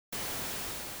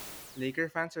Laker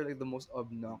fans are like the most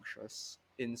obnoxious,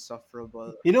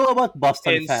 You know about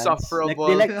Boston fans? Like they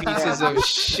insufferable like pieces Yeah. of to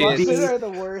shit Boston be are the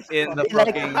worst in the they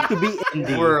fucking like fucking fans to be in the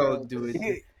indie. world, world. dude.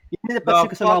 Yung The napansin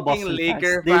ko sa mga fucking Boston fans,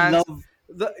 Laker they fans, love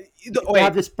the to have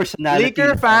wait, this personality Laker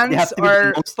that they fans have to be the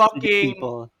are most indie fucking.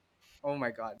 people. Oh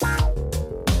my god.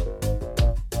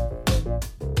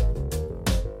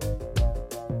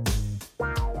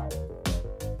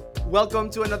 Welcome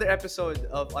to another episode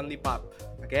of Only Pop.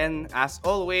 Again, as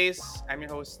always, I'm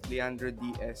your host, Leandro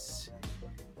DS.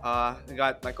 I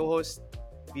got my co-host,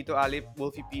 Vito Alip,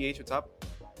 Wolfie PH. What's up?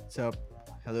 What's up?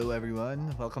 Hello,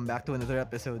 everyone. Welcome back to another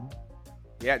episode.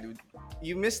 Yeah, dude.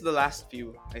 You missed the last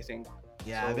few, I think.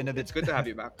 Yeah, I've So been a it's bit. good to have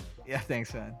you back. Yeah,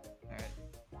 thanks, man.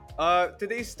 All right.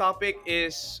 Today's topic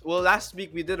is, well, last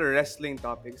week we did a wrestling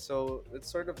topic, so it's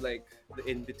sort of like the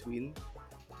in between.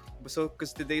 So,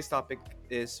 because today's topic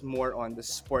is more on the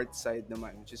sports side,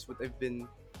 naman, which is what I've been.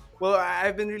 Well,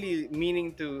 I've been really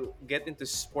meaning to get into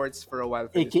sports for a while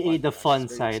for this AKA the podcast. It's fun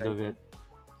very side of it.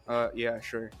 exciting. Yeah,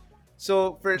 sure.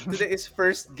 So for today's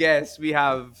first guest, we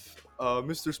have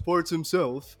Mr. Sports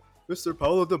himself, Mr.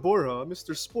 Paolo de Borja,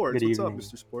 Mr. Sports. Good What's up, evening.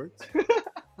 Mr. Sports?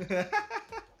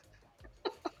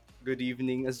 Good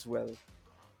evening as well.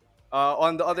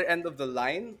 On the other end of the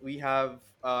line, we have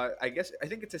I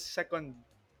think it's a second.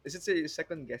 Is it a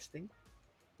second guesting?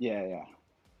 Yeah,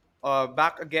 yeah.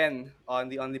 Back again on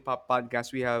the Only Pop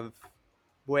podcast, we have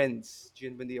Gian,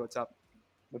 Buendia. What's up,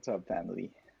 What's up, family?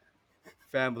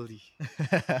 family?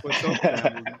 What's up,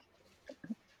 family?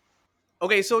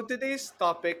 Okay, so today's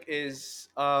topic is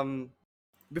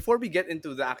before we get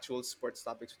into the actual sports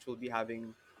topics, which we'll be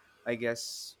having, I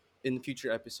guess, in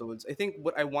future episodes. I think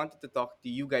what I wanted to talk to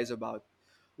you guys about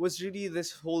was really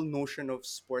this whole notion of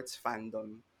sports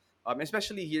fandom,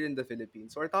 especially here in the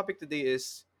Philippines. So our topic today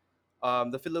is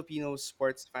the Filipino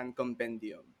sports fan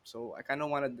compendium. So I kind of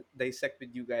want to dissect with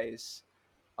you guys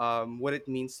what it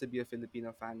means to be a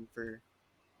Filipino fan for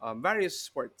various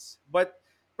sports. But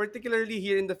particularly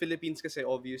here in the Philippines, kasi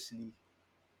obviously,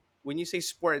 when you say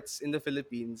sports in the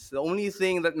Philippines, the only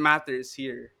thing that matters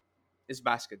here is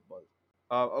basketball.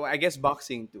 I guess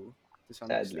boxing too, to some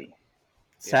extent. Sadly. Yeah.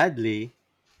 Sadly,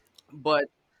 But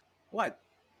what?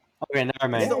 okay, never It's the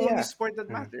mind. Yeah, only yeah. sport that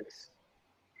Uh, matters.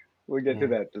 We'll get to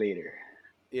yeah. that later.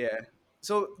 Yeah.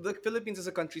 So the Philippines as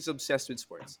a country is obsessed with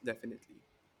sports, definitely.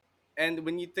 And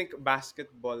when you think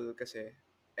basketball kasi,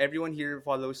 everyone here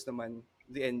follows naman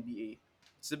the NBA.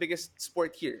 It's the biggest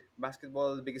sport here.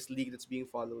 Basketball, the biggest league that's being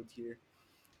followed here.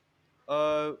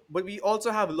 But we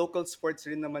also have local sports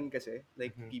rin naman kasi,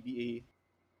 like Mhm. PBA.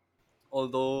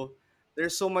 Although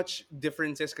there's so much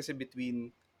differences kasi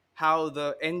between how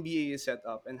the NBA is set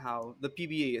up and how the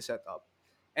PBA is set up.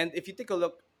 And if you take a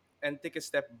look and take a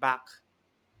step back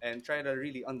and try to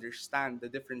really understand the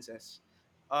differences,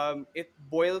 it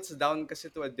boils down kasi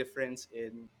to a difference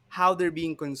in how they're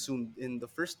being consumed in the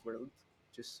first world,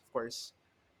 which is, of course,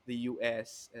 the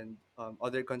US and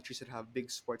other countries that have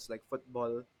big sports like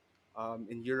football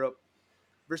in Europe,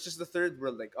 versus the third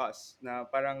world like us. Na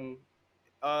parang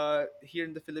here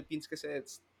in the Philippines kasi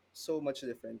it's so much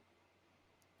different.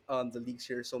 The leagues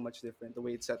here are so much different, the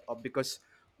way it's set up, because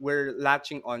we're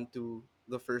latching on to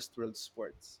the first world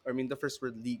sports. I mean, the first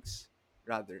world leagues,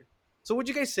 rather. So would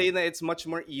you guys say that it's much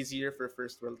more easier for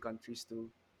first world countries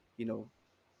to, you know,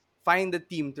 find a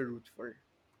team to root for?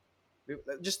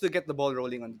 Just to get the ball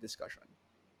rolling on the discussion.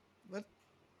 But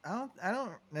I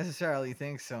don't necessarily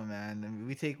think so, man. I mean,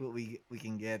 we take what we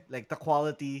can get. Like the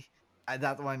quality,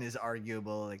 that one is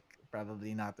arguable. Like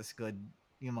probably not as good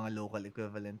yung mga local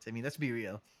equivalents. I mean, let's be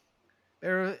real.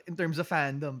 Pero in terms of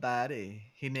fandom, pare,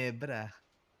 Hinebra,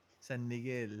 San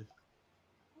Miguel,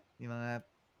 yung mga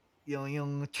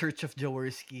yung Church of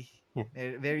Jaworski.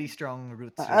 Yeah. Very strong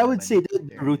roots I rin would say naman that the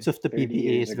there. roots of the 30 PBA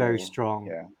years is very ago. strong,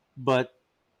 Yeah. but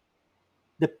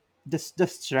the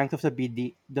strength of the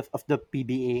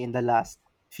PBA in the last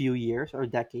few years or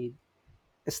decade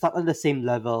is not on the same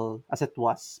level as it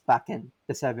was back in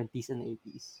the 70s and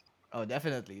 80s. Oh,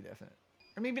 definitely, definitely.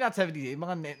 Or maybe not 70s,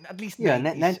 at least Yeah,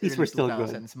 90s, 90s were early still good.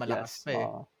 2000s, malakas Yes. pa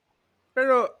eh.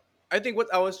 Pero I think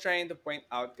what I was trying to point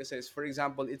out kasi is, for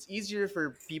example, it's easier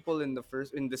for people in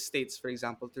the states, for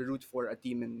example, to root for a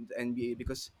team in the NBA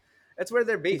because that's where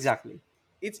they're based. Exactly.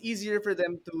 It's easier for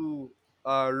them to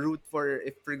root for,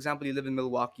 if for example you live in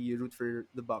Milwaukee, you root for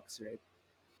the Bucks, right?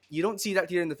 You don't see that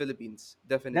here in the Philippines,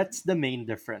 That's definitely. the main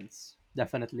difference.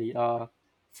 Definitely.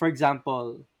 For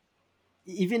example,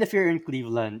 even if you're in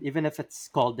Cleveland, even if it's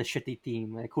called the shitty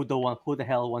team, like who the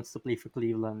hell wants to play for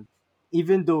Cleveland?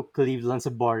 Even though Cleveland's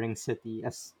a boring city,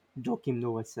 as Joakim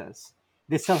Noah says,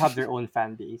 they still have their own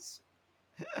fan base.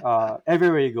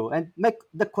 everywhere you go. And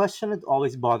the question that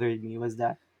always bothered me was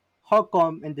that how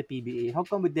come in the PBA, how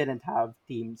come we didn't have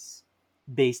teams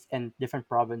based in different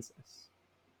provinces?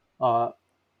 Uh,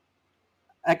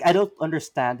 I don't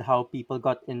understand how people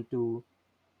got into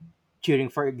cheering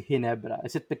for Ginebra.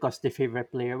 Is it because the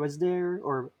favorite player was there,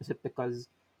 or is it because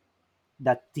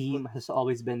that Well, team has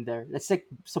always been there? It's like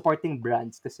supporting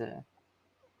brands, kasi.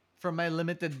 from my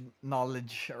limited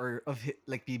knowledge or of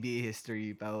like PBA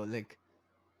history, Pao, like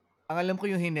ang alam ko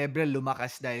yung Hinebra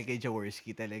lumakas dahil kay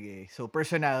Jaworski talaga eh. So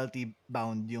personality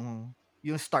bound yung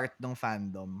start ng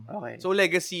fandom. Okay. So Tapos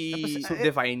legacy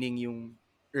defining yung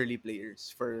early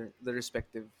players for the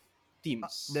respective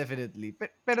teams. definitely.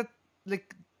 Pero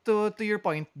like to your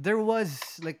point, there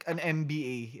was like an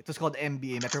MBA. It was called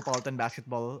MBA, Metropolitan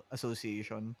Basketball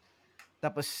Association.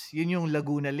 Tapos yun yung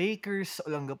Laguna Lakers,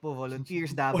 Olongapo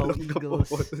Volunteers, Davao Walang Eagles.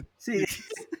 See,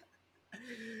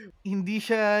 Hindi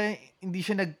siya hindi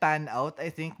siya nag-pan out, I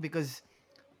think, because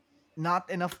not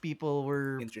enough people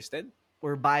Interested?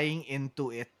 were buying into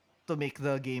it to make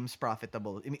the games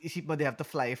profitable. Isip mo, they have to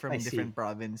fly I from different see.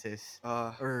 provinces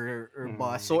Uh, or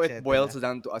bus, so it boils etc.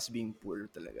 down to us being poor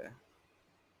talaga.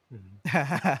 Mhm.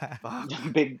 Fuck.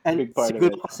 And Big part of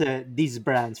siguro it. kasi these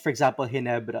brands, for example,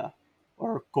 Ginebra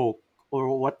or Coke or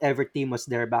whatever team was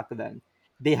there back then,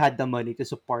 they had the money to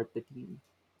support the team.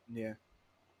 Yeah.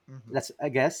 Mhm. That's I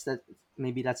guess that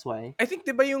maybe that's why. I think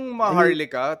 'di ba yung I mean,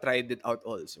 Maharlika tried it out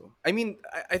also. I mean,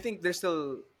 I think they're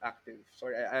still active.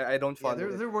 Sorry, I don't Yeah, follow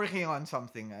it. they're working on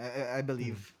something. I mm,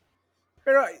 believe.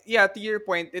 Pero yeah, to your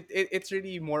point, it's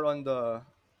really more on the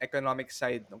economic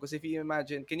side, no? Because if you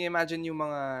imagine, can you imagine yung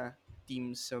mga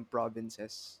teams sa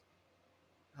provinces?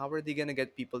 How are they gonna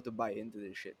get people to buy into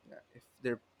their shit nga if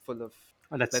they're full of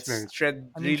oh, that's let's very true. shred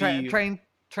I mean, really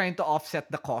trying to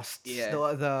offset the costs, yeah.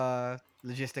 the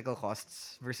logistical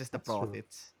costs versus the That's true.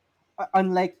 profits.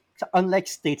 Unlike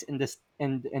states in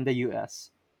the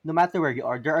US, no matter where you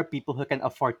are, there are people who can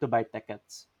afford to buy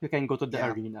tickets, who can go to the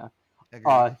Yeah, arena.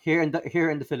 agree. Here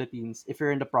in the Philippines, if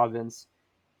you're in the province,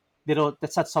 they don't.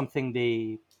 That's not something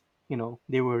they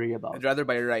worry I'd about. rather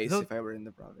buy rice Though if I were in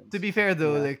the to province. be fair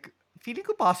though, Yeah. like feeling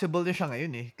ko possible na siya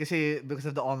ngayon eh kasi because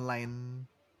of the online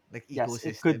like Yes,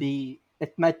 it could ecosystem. be.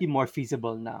 It might be more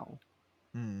feasible now.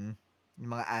 Mm.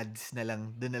 Yung mga ads na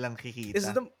lang, doon na lang Is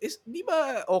kikita. the is di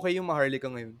ba okay yung Maharlika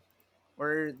ngayon?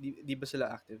 Or di ba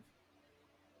sila active?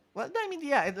 Well, I mean,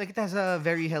 yeah, it has a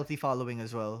very healthy following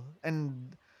as well,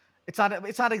 and it's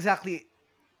not exactly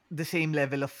the same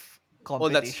level of Oh,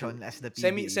 that's true. competition as the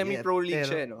Semi PBA yet, pro league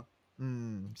pero siya, no?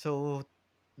 so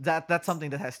that's something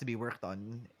that has to be worked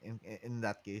on in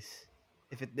that case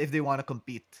if they want to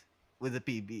compete with the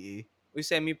PBA. Uy,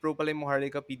 semi-pro pala yung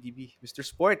Maharlika PDB. Mr.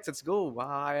 Sports, let's go.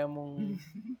 Baka kaya mong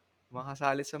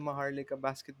makasali sa Maharlika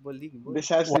Basketball League, boy.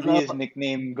 This has to One be on his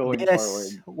nickname going yes,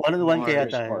 forward. one-on-one kaya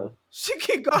Mr. Maharlika. Sport. tayo.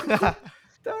 Sige, gago.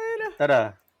 Tayo na. Tara.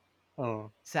 Oh.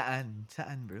 Saan,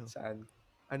 bro? Saan?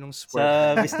 Anong sport,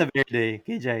 Sa man? Vista Verde,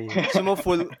 KJ. Gusto mo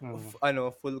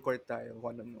Oh. full court tayo,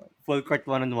 one-on-one. Full court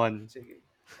one-on-one. Sige.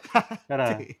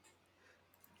 Tara.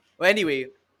 Well, anyway,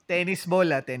 Tennis ball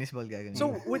gagawin Mm. ko. so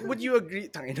would you agree,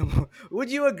 tangina mo,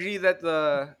 would you agree that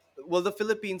the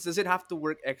Philippines, does it have to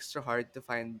work extra hard to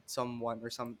find someone or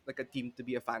some like a team to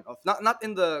be a fan of? Not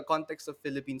in the context of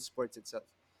Philippine sports itself,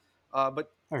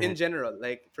 but All in right. general,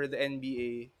 like for the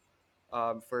NBA,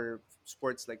 for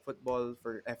sports like football,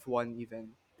 for F1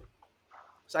 even.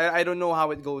 So I don't know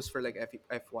how it goes for like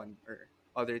F1 or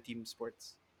other team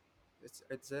sports.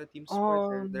 It's a team sport,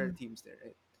 or there are Um, teams there,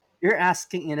 right? you're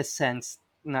asking in a sense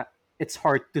na it's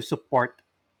hard to support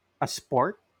a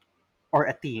sport or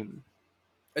a team.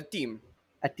 A team.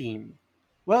 A team.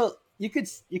 Well, you could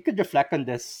reflect on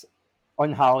this,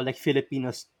 on how like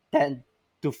Filipinos tend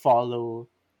to follow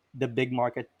the big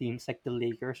market teams like the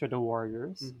Lakers or the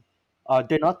Warriors. Mhm.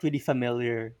 They're not really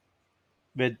familiar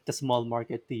with the small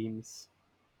market teams,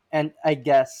 and I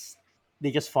guess they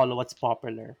just follow what's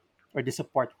popular or they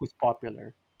support who's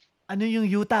popular. Ano yung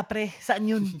Utah, pre? Saan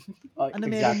yun? Ano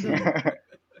meron dun? Exactly.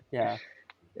 Yeah.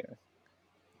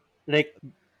 Like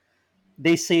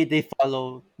they say they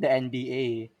follow the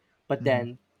NBA, but Mhm. then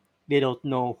they don't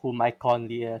know who Mike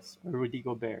Conley is or Rudy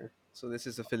Gobert. So this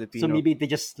is a So Filipino maybe they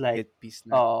just like, hit piece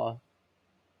na. uh,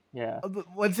 yeah, But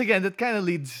once again, that kind of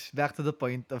leads back to the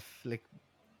point of like,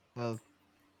 well,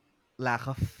 lack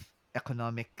of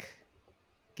economic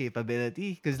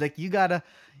capability because like you gotta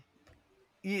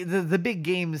the big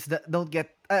games that don't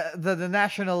get the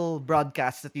national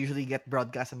broadcasts that usually get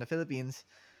broadcast in the Philippines,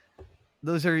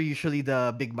 those are usually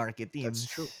the big market That's teams.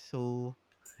 true. So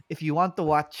if you want to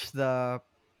watch the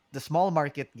small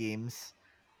market games,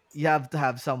 you have to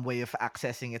have some way of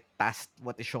accessing it past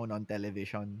what is shown on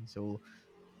television. So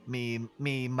may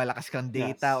malakas kang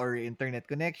data Yes. or internet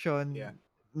Yeah. connection,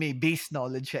 may base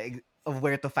knowledge siya of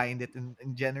where to find it in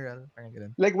general. Parang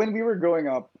ganun. Like when we were growing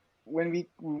up, when we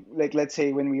like let's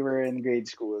say when we were in grade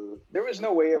school, there was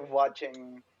no way of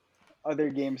watching other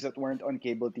games that weren't on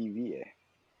cable TV. Eh.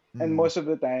 And Mm. most of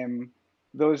the time,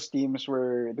 those teams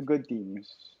were the good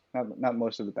teams. Not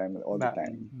most of the time, all the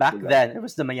time. Back Diba? then, it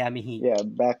was the Miami Heat. Yeah,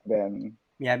 back then.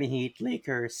 Miami Heat,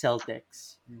 Lakers,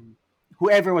 Celtics. Mm,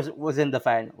 Whoever was in the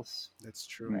finals, that's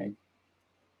true. right? Mm,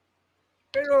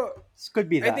 Pero This could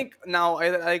be I that. think now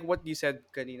I like what you said,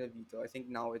 kanina Vito. I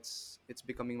think now it's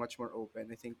becoming much more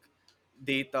open. I think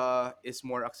data is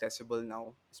more accessible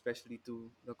now, especially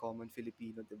to the common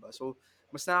Filipino, 'di ba? So,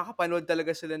 mas nakakapanood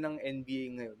talaga sila ng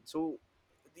NBA ngayon. So,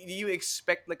 do you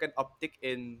expect like an uptick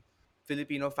in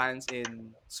Filipino fans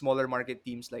in smaller market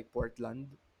teams like Portland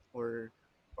or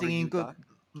Tingin ko, Utah?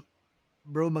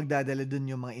 bro, magdadala dun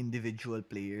yung mga individual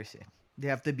players eh. They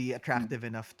have to be mm. attractive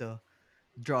enough to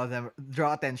draw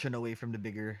attention away from the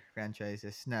bigger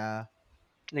franchises na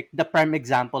Like the prime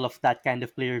example of that kind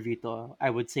of player, Vito,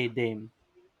 I would say Dame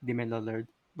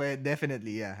Lillard. but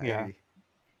definitely, yeah, I Yeah, agree.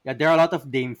 yeah. There are a lot of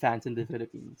Dame fans in the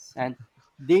Philippines, and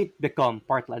they become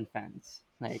Portland fans,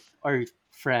 like our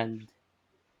friend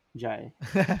Jai.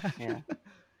 Yeah,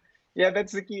 Yeah,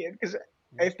 that's the key. Because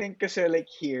I think, kasi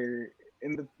like here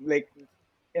in the like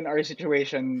in our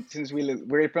situation, since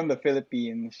we're from the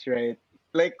Philippines, right?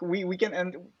 Like we can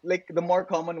end like the more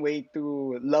common way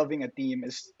to loving a team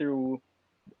is through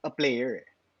a player.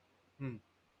 Hmm.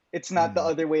 It's not the Mm.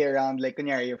 other way around. Like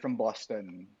kunyari you're from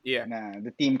Boston, Yeah. na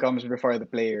the team comes before the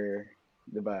player,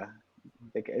 diba?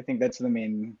 Like I think that's the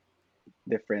main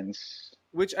difference.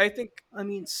 Which I think I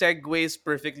mean, segues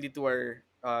perfectly to our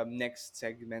next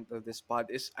segment of this pod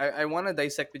is I want to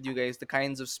dissect with you guys the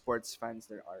kinds of sports fans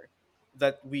there are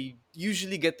that we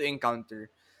usually get to encounter.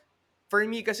 For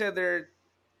me, kasi there are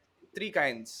three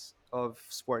kinds of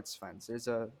sports fans. There's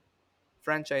a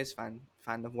franchise fan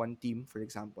of one team, for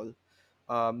example.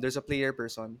 There's a player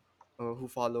person who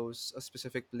follows a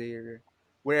specific player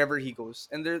wherever he goes.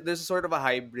 And there's a sort of a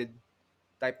hybrid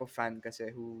type of fan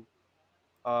kasi who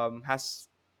has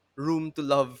room to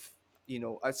love,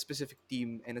 a specific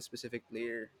team and a specific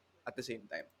player at the same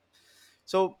time.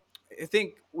 So I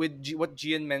think with what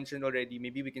Gian mentioned already,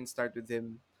 maybe we can start with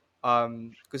him.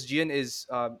 Because Gian is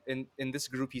in this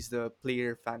group, he's the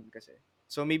player fan kasi.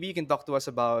 So maybe you can talk to us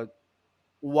about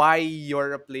why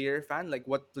you're a player fan, like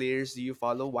what players do you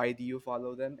follow, why do you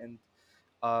follow them, and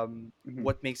Hmm.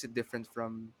 what makes it different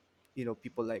from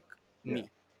people like Yeah, me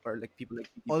or like people like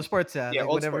All PTP. sports, yeah, Yeah, like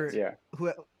all whatever. sports. yeah. Who,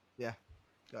 yeah,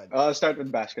 God. I'll start with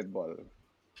basketball.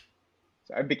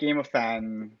 So I became a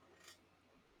fan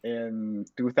in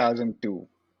 2002.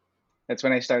 That's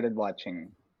when I started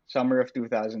watching. Summer of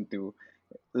 2002.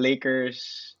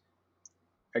 Lakers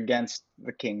against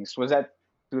the Kings. Was that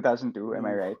 2002? Am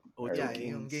I Ooh, right? O2 Yeah, Or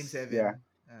yung game Kings. yeah,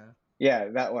 7. yeah,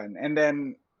 that one. And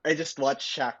then I just watched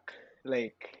Shaq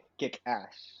like kick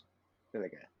ass.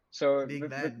 Talaga. So Big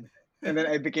man. and then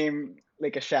I became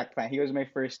like a Shaq fan. He was my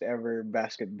first ever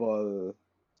basketball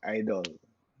idol,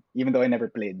 even though I never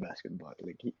played basketball.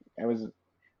 I was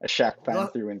a Shaq fan Go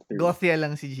through and through. Gothia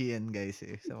lang si Gian, guys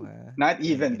eh. So, Not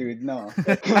even, nakikinig. dude. No.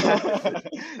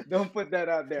 Don't put that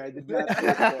out there. I did not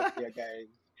play Borja, guys.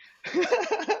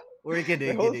 We're My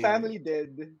kidding, whole kidding. family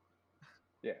did.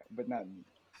 Yeah, but not me.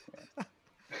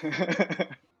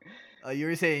 Yeah. You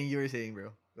were saying, bro.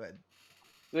 Go ahead.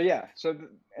 So yeah,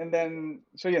 and then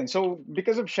so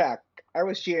because of Shaq, I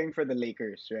was cheering for the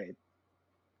Lakers, right?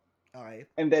 Okay.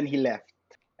 And then he left,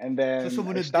 and So, then I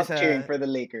sumunod ka stopped sa... cheering for the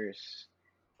Lakers.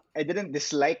 I didn't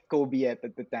dislike Kobe yet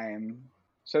at the time.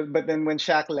 So, but then when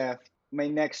Shaq left, my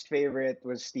next favorite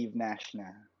was Steve Nash. Na.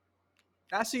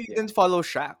 So you Yeah. didn't follow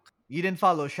Shaq. You didn't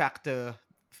follow Shaq to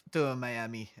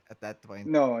Miami at that point.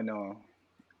 No, no.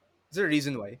 Is there a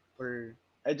reason why? Or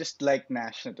I just like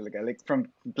Nash na talaga. Like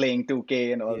from playing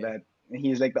 2K and all yeah. that.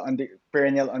 He's like the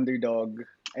perennial underdog.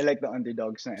 I like the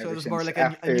underdogs na So, it ever was more since like a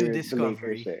new after the Lakers.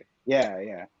 discovery. Eh. Yeah,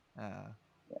 yeah. Uh,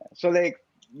 So like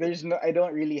I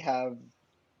don't really have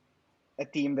a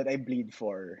team that I bleed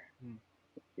for. Hmm.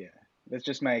 Yeah. That's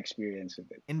just my experience of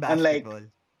it. in Unlike basketball.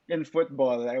 in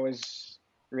football, I was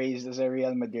raised as a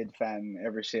Real Madrid fan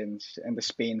ever since and a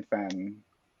Spain fan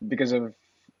because of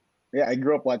yeah, I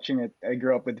grew up watching it. I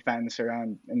grew up with fans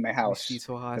around in my house,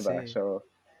 Mistiso diba? kasi. So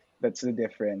that's the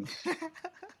difference.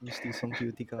 Mistisong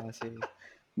cutie ka kasi.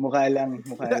 Mukha lang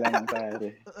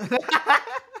pare.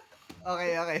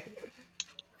 Okay, okay.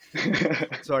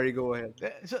 Sorry, go ahead.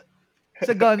 So,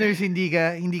 sa Gunners, hindi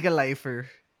ka lifer.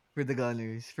 for the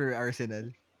Gunners, for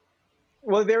Arsenal.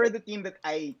 Well, they were the team that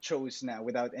I chose now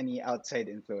without any outside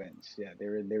influence. Yeah, they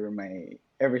were my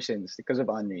ever since because of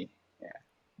Henri. Yeah.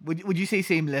 Would you say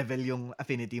same level yung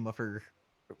affinity mo for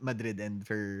Madrid and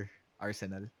for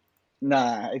Arsenal?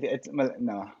 Nah, no,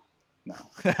 no, No,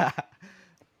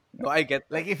 no. I get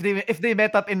Like that. if they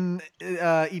met up in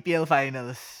EPL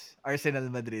finals, Arsenal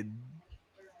Madrid,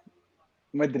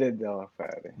 Madrid, oh,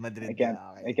 pare. I Madrid can't,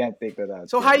 I okay. can't take that out.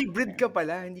 So Yeah, hybrid yeah. ka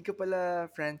pala, hindi ka pala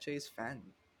franchise fan.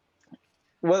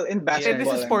 Well, in Depende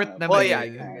sa basketball, I'm sport a Oh naman yeah, eh. I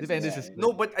guess Depende that's sa yeah, true. sport. No,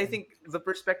 but I Mm. think the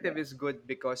perspective yeah. is good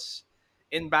because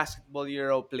in basketball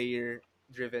you're a player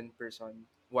driven person,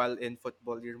 while in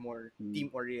football you're more Mm. team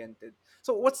oriented.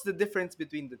 So what's the difference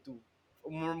between the two?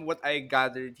 From what I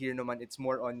gathered here naman, it's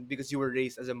more on because you were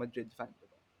raised as a Madrid fan,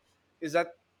 diba? Is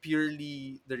that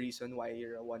purely the reason why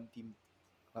you're a one team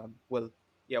well,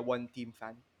 yeah, one team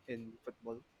fan in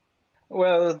football?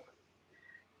 Well,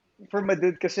 for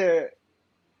Madrid, kasi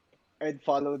I'd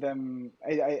follow them.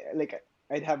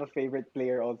 I'd have a favorite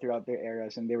player all throughout their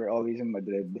eras, and they were always in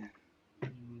Madrid.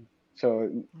 Mm. So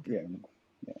Okay. yeah,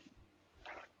 yeah.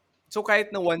 So kahit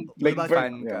na one What team Like about you? for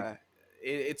fan yeah. ka,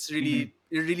 it's hmm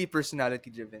really personality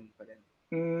driven pa rin.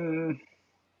 Mm,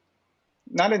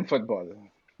 not in football.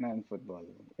 Not in football.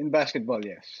 In basketball,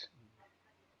 yes.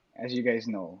 As you guys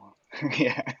know.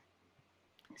 Yeah.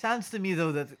 Sounds to me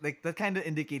though that like that kind of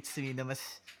indicates to me na mas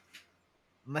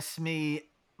may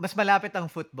mas malapit ang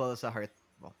football sa heart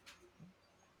mo.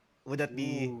 Would that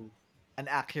be Ooh. an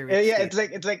accurate Yeah, it's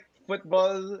like statement? it's like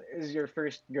football is your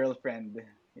first girlfriend,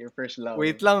 your first love.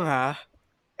 Wait lang ha.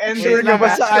 And Wait Sure ka lang ba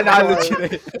ha. sa analogy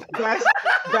basketball, na yun?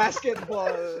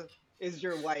 basketball is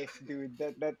your wife, dude.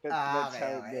 That's Okay, how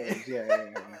it okay. goes. Yeah,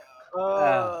 Uh,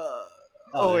 Uh,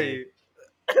 oh okay. wait.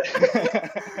 yeah.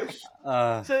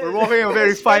 Uh, So We're walking a I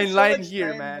very spent fine so line much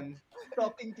here, time man.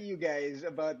 talking to you guys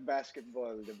about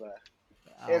basketball, diba?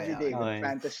 okay, Every day okay. with okay.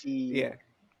 fantasy, Yeah.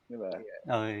 diba?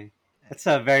 Okay. That's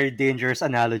a very dangerous That's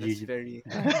analogy. very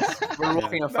Yeah. we're Yeah.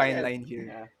 walking a fine Bakit? line here.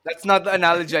 Yeah. That's not the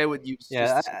analogy I would use.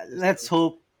 Yeah. Just Let's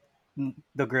hope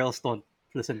the girls don't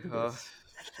listen to oh this.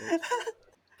 shit.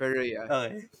 Pero yeah.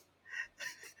 Okay.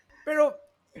 Pero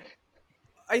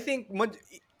I think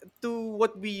to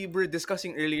what we were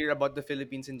discussing earlier about the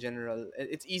Philippines in general,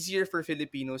 it's easier for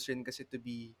Filipinos rin kasi to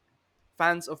be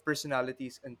fans of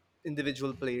personalities and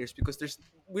individual players because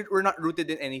we're not rooted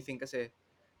in anything kasi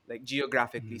like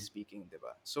geographically Mhm. speaking, 'di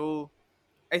ba? So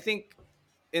I think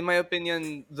in my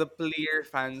opinion, the player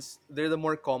fans, they're the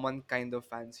more common kind of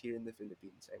fans here in the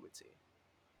Philippines, I would say.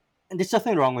 And there's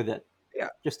nothing wrong with it, Yeah,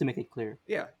 just to make it clear,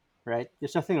 yeah. right?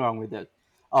 There's nothing wrong with it.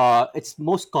 It's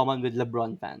most common with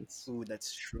LeBron fans. Ooh,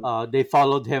 that's true. They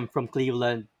followed him from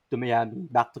Cleveland to Miami,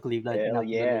 back to Cleveland, and Hell now to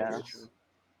the yeah. That's true. Lakers.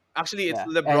 Actually, it's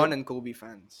Yeah, LeBron and and Kobe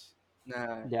fans.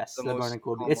 Na yes, the LeBron most and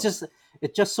Kobe. common.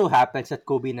 It just so happens that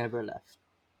Kobe never left.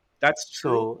 That's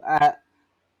true. So,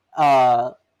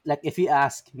 uh, like if you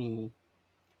ask me,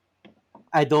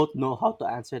 I don't know how to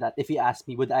answer that. If you ask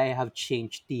me, would I have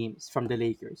changed teams from the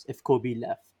Lakers if Kobe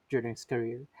left during his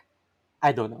career?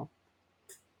 I don't know.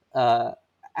 Uh,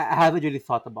 I haven't really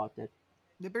thought about it.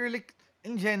 Pero like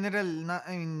in general, not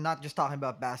I mean not just talking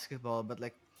about basketball, but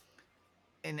like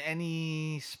in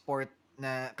any sport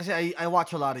na kasi I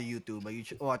watch a lot of YouTube.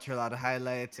 Watch a lot of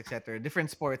highlights, etc.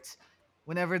 Different sports.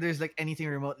 Whenever there's like anything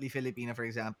remotely Filipino, for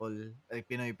example, like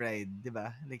Pinoy Pride, 'di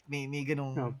ba? Like may No.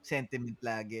 ganung sentiment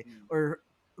lagi Mm. or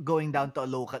going down to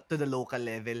the local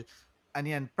level. Ano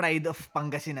yan, pride of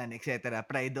Pangasinan, etc.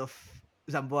 Pride of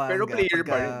Pero Zamboanga player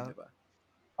pa rin, pagka di ba?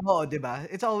 oo, 'di ba?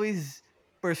 It's always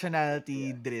personality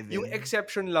Yeah. Yung driven.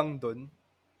 exception lang dun,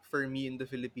 for me in the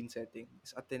Philippine setting,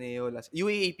 is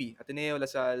UAAP, Ateneo,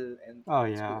 Lasal, and Oh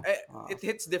school. yeah. It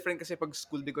hits different kasi pag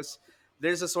school because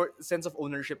there's a sense of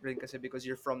ownership rin kasi because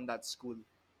you're from that school.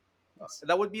 Yes.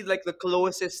 That would be like the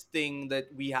closest thing that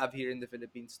we have here in the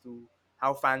Philippines to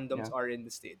how fandoms Yeah. are in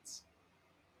the States.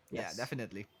 Yeah, Yes.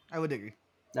 definitely. I would agree.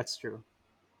 That's true.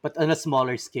 But on a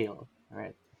smaller scale,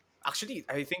 right? Actually,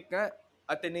 I think nga,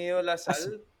 Ateneo, As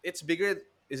Lasal, it's bigger.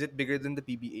 Is it bigger than the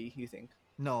PBA, you think?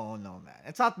 No, no, man.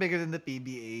 It's not bigger than the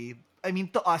PBA. I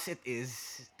mean, to us, it is.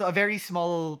 To a very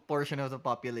small portion of the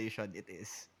population, it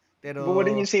is. But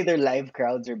wouldn't you Pero, say their live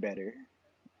crowds are better?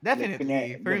 Like,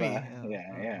 definitely, for me, diba? Yeah,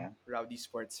 yeah, Rowdy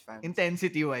sports fans. Yeah,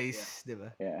 intensity-wise, di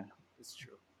ba? yeah. it's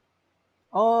true.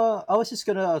 I was just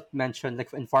gonna mention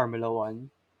like in Formula One.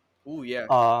 Ooh, yeah.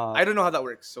 Uh I don't know how that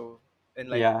works, so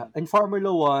enlighten yeah, me. in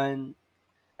Formula One,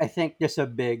 I think there's a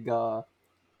big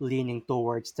leaning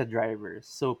towards the drivers.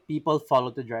 So people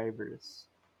follow the drivers.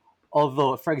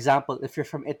 Although, for example, if you're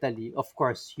from Italy, of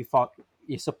course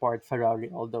you support Ferrari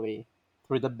all the way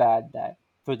through the bad, bad.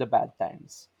 through the bad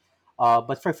times.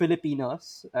 But for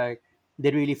Filipinos,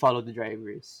 they really follow the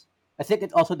drivers. I think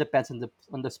it also depends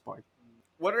on the sport.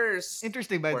 What are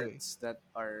Interesting, by the way. sports that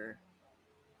are,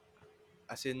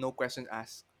 as in no question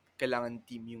asked, kailangan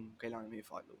team yung kailangan mo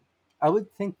i-follow? I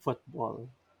would think football.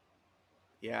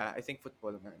 Yeah, I think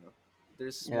football nga, no?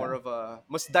 There's more Yeah, of a,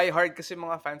 mas die hard kasi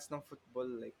mga fans ng football,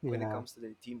 like, when it yeah, comes to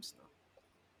their teams, no?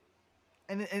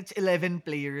 And it's 11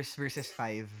 players versus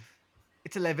 5.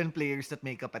 It's 11 players that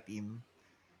make up a team.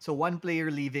 So one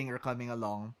player leaving or coming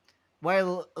along.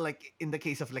 While like in the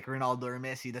case of like Ronaldo or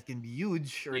Messi, that can be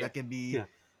huge or Yeah. that can be yeah.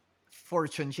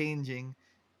 fortune changing.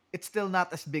 It's still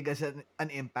not as big as an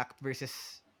impact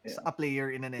versus Yeah. a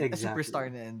player in a superstar Exactly.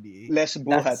 in the NBA. Less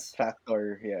buhat That's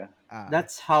factor. Yeah. Ah,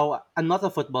 that's how I'm not a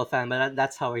football fan, but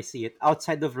that's how I see it.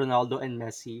 Outside of Ronaldo and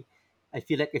Messi, I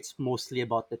feel like it's mostly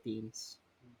about the teams.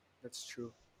 That's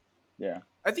true. Yeah.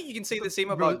 I think you can say the same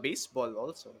bro, about baseball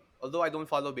also. Although I don't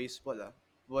follow baseball,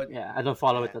 but Yeah, I don't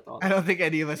follow yeah, it at I all. don't think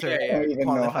any of us yeah, are I yeah, don't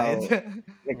even know qualified. how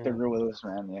like the Yeah, rules,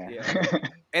 man. Yeah. yeah.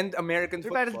 And American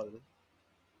Pero parang, football.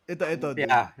 ito, Ooh, dude.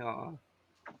 yeah.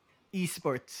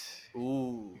 Esports.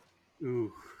 ooh,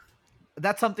 Ooh,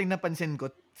 That's something napansin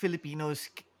ko. Filipinos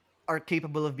are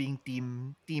capable of being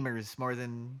teamers more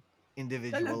than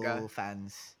talaga. individual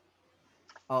fans.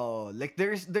 Oh, like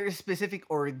there's specific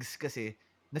orgs kasi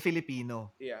na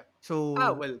Filipino. Yeah. So,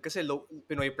 Well, kasi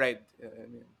Pinoy pride. I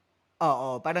mean,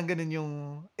 oo, parang ganun yung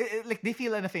like they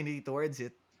feel an affinity towards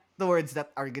it, towards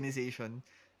that organization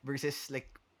versus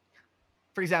like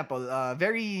for example,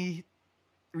 very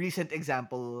recent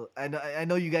example. I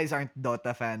know you guys aren't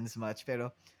Dota fans much,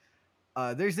 pero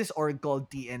there's this org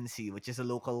called TNC, which is a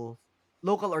local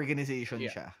organization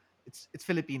yeah. siya. It's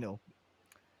Filipino.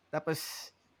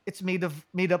 Tapos it's made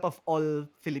up of all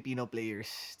Filipino players.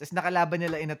 Tapos nakalaban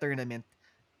nila in a tournament,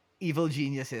 Evil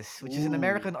Geniuses, which is an Ooh,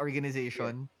 American yeah.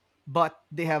 organization, but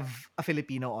they have a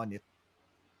Filipino on it.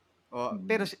 Oh,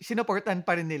 Pero Mm. sinuportan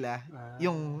pa rin nila uh,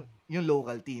 yung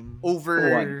local team. Who over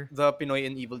won? Or the Pinoy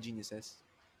and Evil Geniuses.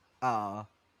 uh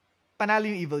panalo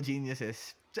yung Evil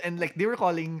Geniuses. And like they were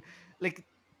calling like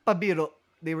pabiro,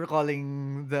 they were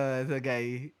calling the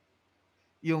guy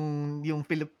yung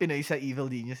Pinoy sa Evil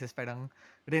Geniuses parang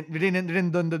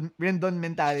Rendon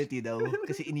mentality daw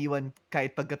kasi iniwan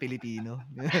kahit pagka Pilipino.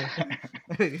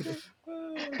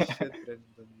 Oh, shit,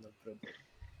 random lang, brother.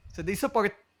 So they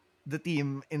support the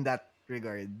team in that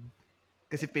regard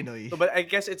kasi Pinoy. No, but I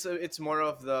guess it's more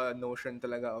of the notion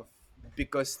talaga of,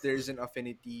 because there's an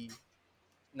affinity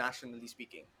nationally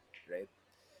speaking, right?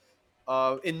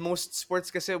 In most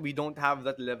sports kasi we don't have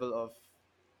that level of,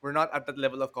 we're not at that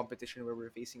level of competition where we're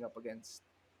facing up against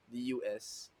the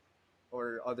US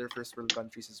or other first world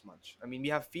countries as much. I mean, we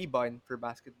have FIBA for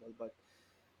basketball, but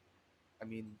I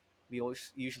mean, we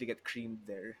always usually get creamed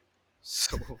there.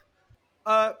 So,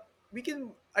 uh, we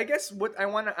can. I guess what I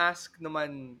want to ask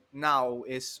naman now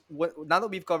is, what now that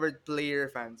we've covered player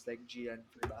fans like Gian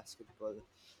for basketball,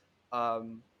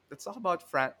 let's talk about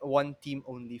one team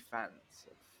only fans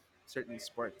of certain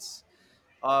sports.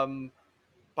 Um,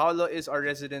 Paolo is our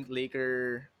resident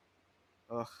Laker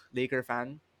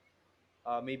fan.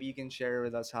 Maybe you can share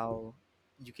with us how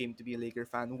you came to be a Laker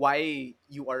fan, why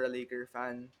you are a Laker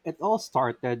fan. it all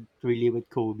started really with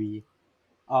Kobe.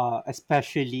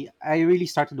 Especially, I really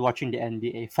started watching the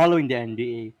NBA, following the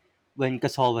NBA when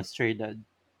Gasol was traded,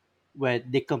 when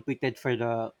they competed for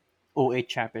the '08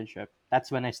 championship.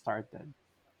 That's when I started.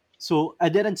 So I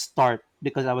didn't start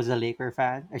because I was a Laker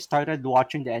fan. I started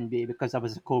watching the NBA because I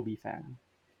was a Kobe fan.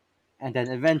 And then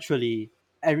eventually,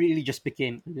 I really just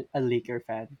became a Laker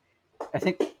fan. I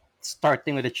think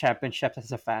starting with the championships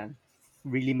as a fan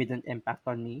really made an impact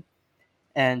on me.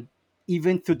 And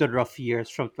even through the rough years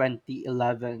from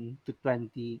 2011 to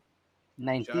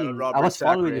Shout out 2019, I Robert was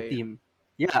following the Sacre. team.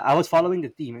 Yeah, I was following the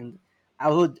team, and I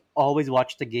would always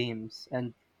watch the games.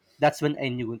 And that's when I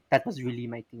knew that was really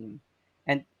my team.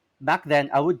 And back then,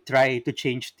 I would try to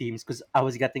change teams because I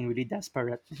was getting really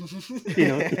desperate,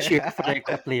 to cheer for like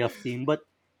a playoff team. But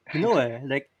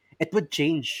like it would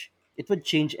change. It would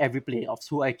change every playoffs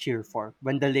who I cheer for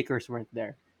when the Lakers weren't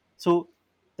there. So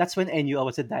that's when I knew I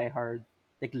was a diehard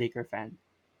like Laker fan,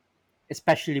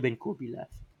 especially when Kobe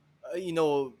left. You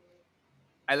know,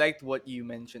 I liked what you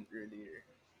mentioned earlier.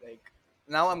 Like,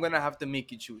 now I'm gonna have to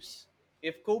make you choose.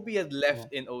 If Kobe had Yeah.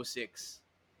 left in '06,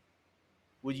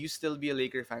 would you still be a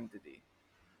Laker fan today?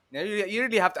 Now you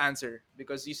really have to answer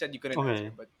because you said you couldn't answer.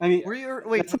 Okay. But I mean, yeah,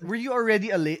 that's Were you already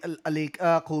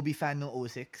a Kobe fan no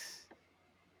 '06?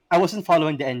 I wasn't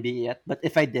following the NBA yet, but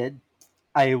if I did,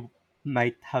 I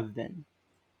might have been.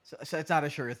 So it's not a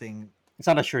sure thing. It's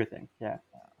not a sure thing. Yeah.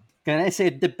 Can I say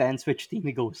it depends which team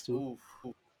he goes to?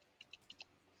 Ooh.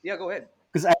 Yeah, go ahead.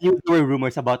 Because I knew there were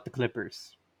rumors about the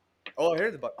Clippers. Oh, I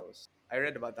heard about those. I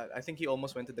read about that. I think he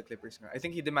almost went to the Clippers. I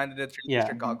think he demanded a trade to Yeah, Hmm.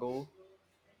 Chicago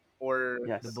or The the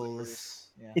yes. Clippers. Bulls.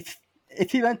 Yeah.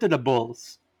 If he went to the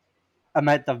Bulls, I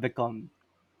might have become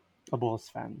a Bulls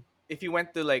fan. If you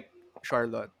went to like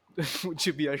Charlotte, would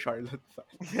you be a Charlotte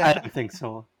fan? I don't think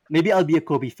so. Maybe I'll be a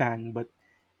Kobe fan, but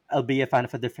I'll be a fan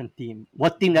of a different team.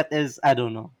 What team that is, I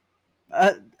don't know.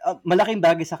 Malaking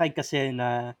bagay sa akin kasi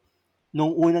na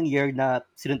nung unang year na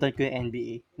sinundan ko yung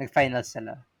NBA, nag-finals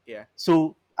sila. Yeah.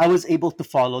 So, I was able to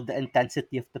follow the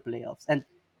intensity of the playoffs. And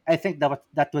I think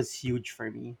that was huge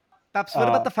for me. Taps, what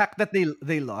about Uh, the fact that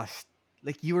they lost?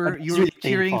 Like that you was were really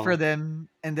cheering for painful. them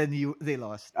and then they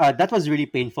lost. That was really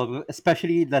painful,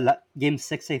 especially game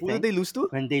 6, I Who did think, they lose to?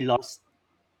 when they lost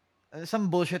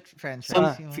Some bullshit franchise,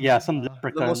 some The most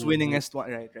leprechaun, like, winningest one.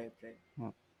 Right, right,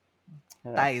 right.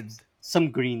 uh, Tide.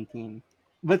 some green team.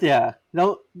 But yeah,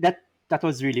 no, that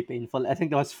was really painful. I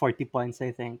think that was 40 points,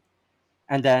 I think.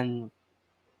 And then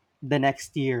the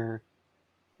next year,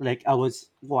 like I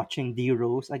was watching D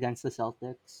Rose against the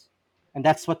Celtics, and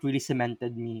that's what really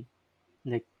cemented me,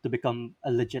 like, to become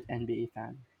a legit NBA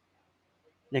fan.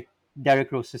 Like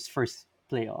Derrick Rose's first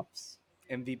playoffs.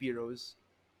 MVP Rose.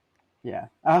 Yeah.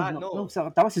 Ah, No, no, no.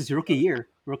 so that was his rookie 2000, year.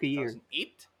 Rookie year.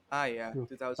 2008? Ah, yeah.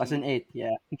 2008. 2008.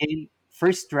 Yeah. Game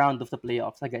first round of the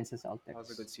playoffs against the That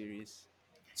was a Celtics. good series.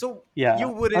 So you Yeah. I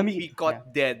wouldn't mean, be yeah.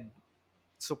 caught dead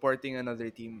supporting another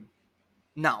team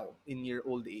now in your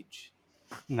old age.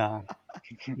 Nah.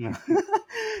 No.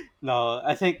 No.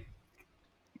 I think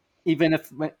even if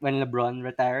when LeBron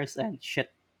retires and shit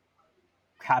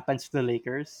happens to the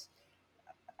Lakers,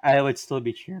 I would still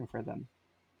be cheering for them.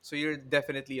 So you're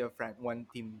definitely a one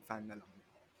team fan na lang.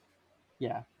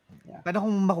 Yeah. Yeah. Paano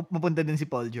kung mapunta din si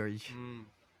Paul George? Mm.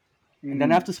 And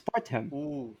then I have Mm. to support him.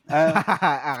 Ooh. Uh,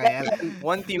 Okay.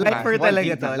 One team fan. Lifer One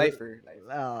talaga team to. fan. Lifer. Lifer.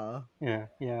 Oo. yeah.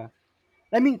 Yeah.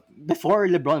 I mean, before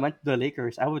LeBron went to the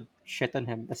Lakers, I would shit on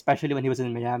him, especially when he was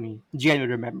in Miami. Gian would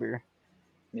remember.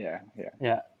 Yeah, yeah.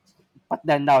 Yeah. But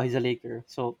then now he's a Laker,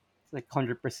 so it's like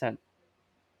 100%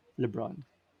 LeBron.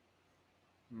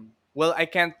 Mm. Well, I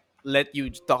can't let you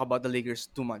talk about the Lakers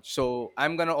too much. So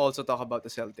I'm gonna also talk about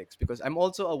the Celtics because I'm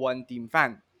also a one team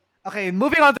fan. Okay,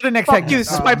 moving on to the next Fuck you, segment.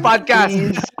 this is my podcast.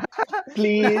 Please,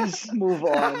 please move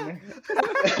on.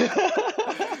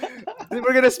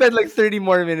 We're gonna spend like 30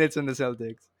 more minutes on the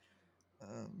Celtics.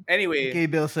 Anyway, Okay,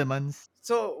 Bill Simmons.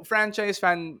 so franchise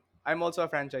fan. I'm also a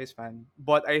franchise fan,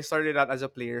 but I started out as a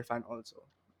player fan also.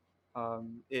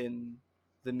 In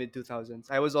the mid 2000s,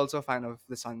 I was also a fan of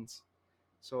the Suns.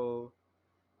 So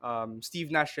Steve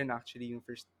Nash rin actually yung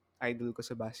first idol ko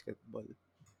sa basketball.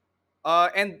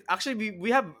 And actually,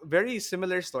 we have very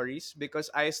similar stories because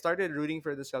I started rooting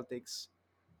for the Celtics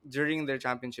during their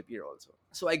championship year also.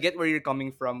 So I get where you're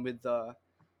coming from with the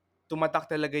tumatak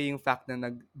talaga yung fact na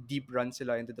nag-deep run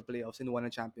sila into the playoffs and won a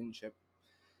championship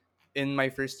in my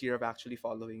first year of actually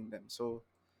following them. So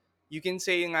you can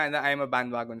say nga na I'm a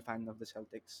bandwagon fan of the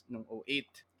Celtics nung '08.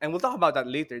 And we'll talk about that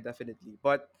later, definitely.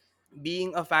 But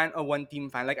being a fan, a one team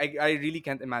fan, like I really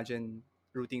can't imagine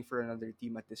rooting for another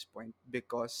team at this point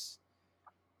because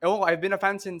I've been a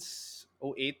fan since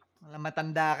 '08. Wala,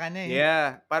 matanda ka na eh.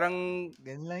 Yeah, parang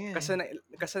Ganun lang yan eh.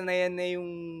 kasanayan na yung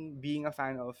being a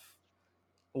fan of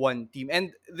one team.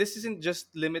 And this isn't just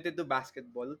limited to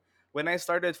basketball. When I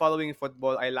started following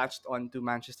football, I latched on to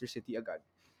Manchester City agad.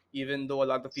 Even though a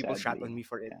lot of people shat on Sadly. me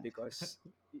for it Yeah. because,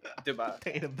 diba?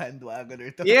 Tayo na bandwagoner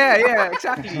to. Yeah, yeah,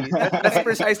 exactly. That's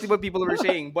precisely what people were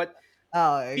saying. But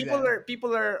Oh, people exactly. are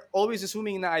people are always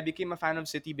assuming that I became a fan of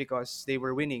City because they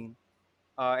were winning,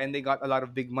 and they got a lot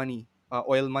of big money,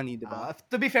 oil money, diba?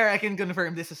 To be fair, I can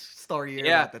confirm this is story you're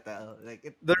Yeah. about to tell. Like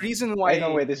it, The reason I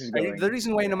know why where this is the going.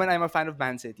 reason why Yeah. naman I'm a fan of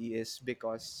Man City is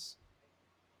because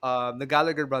the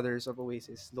Gallagher brothers of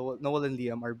Oasis, Noel and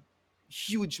Liam, are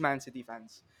huge Man City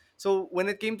fans. So when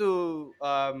it came to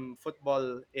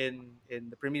football in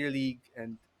the Premier League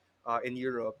and in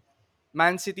Europe,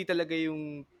 Man City talaga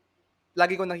yung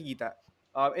lagi ko nakikita.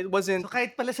 It so wasn't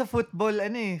kahit pala sa football,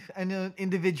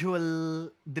 individual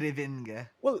driven ka.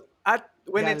 well at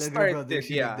when it Gallagher started, brothers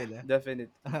yung yeah, nagdala.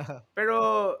 definitely. Pero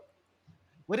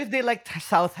What if they liked I would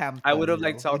Southampton have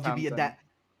liked though? Would you be Southampton.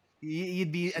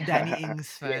 you'd be a Danny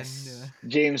Ings fan, di ba? Yes.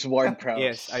 James Ward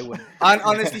Yes, I Prowse. would.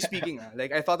 Honestly speaking,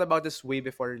 like I thought about this way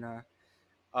before na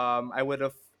I would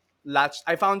have latched.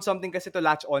 I found something kasi to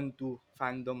latch on to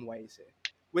fandom wise,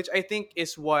 which I think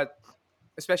is what,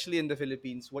 especially in the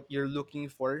Philippines, what you're looking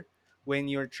for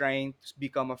when you're trying to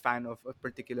become a fan of a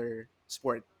particular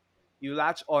sport. You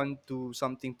latch on to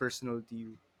something personal to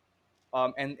you.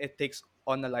 and it takes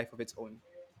on a life of its own.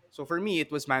 So for me,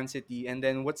 it was Man City, and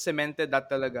then what cemented that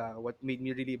talaga, what made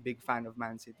me really a big fan of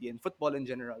Man City and football in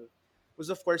general, was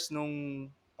of course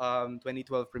nung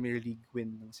 2012 Premier League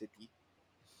win ng City.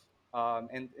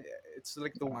 And it's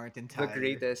like Martin the Tyler.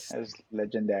 greatest. As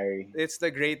legendary. It's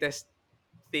the greatest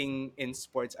thing in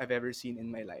sports I've ever seen in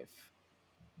my life.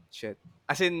 Shit.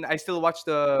 As in, I still watch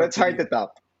But the it's hard to video.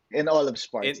 top. In all of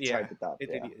sports, It it's hard Yeah, to top. it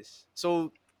Yeah. really is.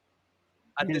 So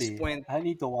at this Really, point, I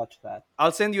need to watch that.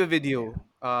 I'll send you a Yeah. video.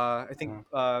 I think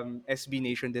Uh, SB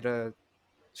Nation did a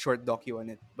short docu on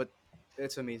it, but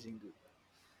it's amazing, dude.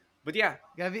 But yeah,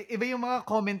 Grabe, iba yung mga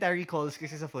commentary calls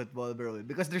kasi sa football, bro.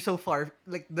 Because they're so far,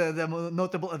 like, the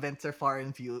notable events are far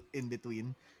and few in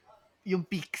between. Yung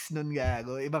peaks nun,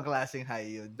 gago. Ibang klaseng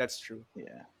high yun. that's true.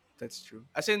 Yeah. That's true.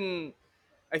 As in,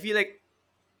 I feel like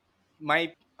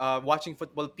my watching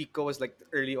football pico was like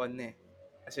early on, eh.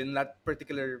 As in that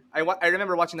particular, I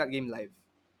remember watching that game live.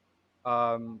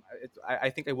 I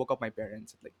think I woke up my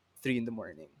parents at like 3 in the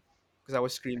morning because I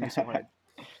was screaming so hard.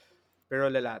 Pero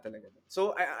lala talaga.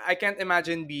 So I can't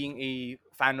imagine being a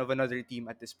fan of another team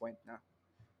at this point na.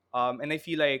 And I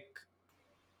feel like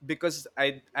because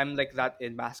I'm like that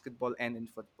in basketball and in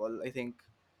football, I think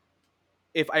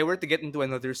if I were to get into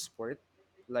another sport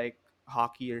like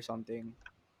hockey or something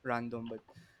random, but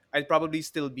I'd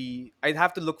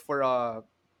have to look for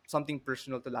something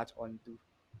personal to latch on to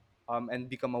and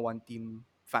become a one team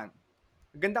fan.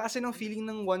 Ganda kasi ng feeling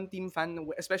ng one team fan,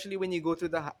 especially when you go through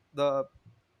the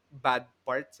bad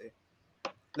parts, eh.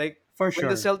 Like for when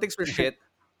the sure. Celtics were shit,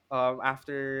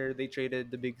 after they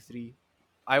traded the big three,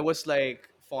 I was like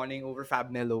fawning over Fab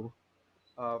Melo.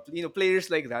 Players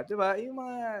like that, di ba?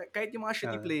 Kahit yung mga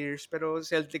shitty Uh, players, pero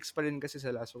Celtics pa rin kasi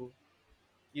sila. So,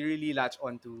 you really latch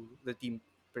on to the team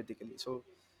particularly. So,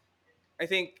 I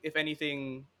think, if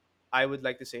anything, I would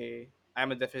like to say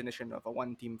I'm a definition of a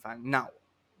one-team fan now.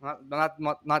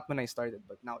 Not when I started,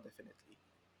 but now definitely.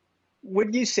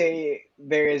 Would you say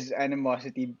there is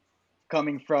animosity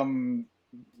coming from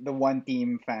the one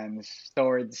team fans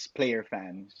towards player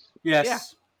fans? Yeah,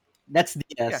 yes, that's the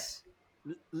yeah. yes.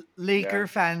 Yeah. Laker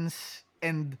fans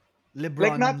and Like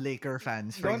not LeBron Laker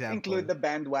fans, for don't include example. the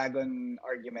bandwagon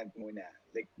argument muna.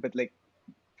 But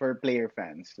for player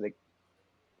fans, like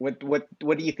what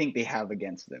do you think they have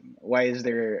against them? Why is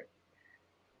there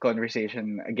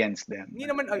conversation against them? Hindi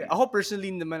naman, Yeah. ako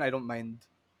personally naman, I don't mind.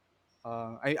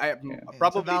 I Yeah.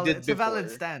 probably did It's a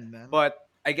valid before, stand, man. but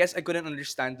I guess I couldn't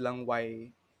understand lang why.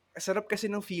 Sarap kasi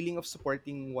ng feeling of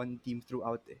supporting one team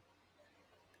throughout, eh.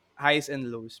 Highs and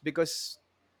lows. Because,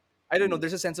 I don't know, Mm,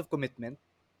 there's a sense of commitment,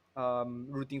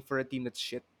 rooting for a team that's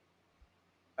shit.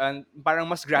 And parang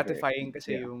mas agree. gratifying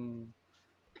kasi Yeah. yung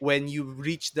when you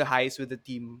reach the highs with the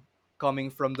team coming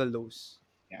from the lows.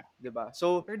 Yeah. 'Di ba?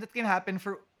 So, Or that can happen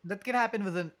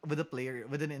with a player,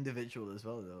 with an individual as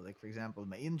well, though. Like, for example,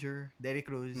 my injure, Derrick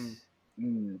Rose, hmm.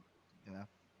 Mm, you know.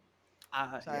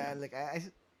 So yeah.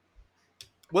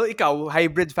 Well, ikaw,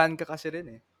 hybrid fan ka kasi rin,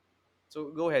 eh.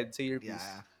 So, go ahead, say your piece.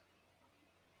 yeah.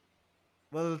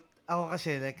 Well, ako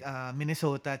kasi like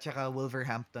Minnesota tsaka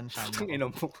Wolverhampton fan Putang ako. ina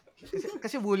mo.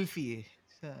 Kasi Wolfie eh.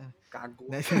 So, Kago.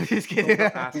 no, just kidding.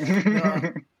 Sobrang ass.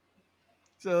 No.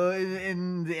 So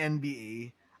in the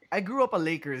NBA, I grew up a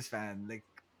Lakers fan. Like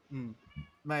Mm.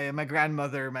 my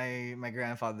grandmother, my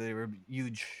grandfather, they were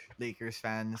huge Lakers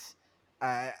fans.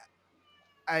 I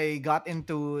I got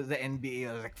into the NBA.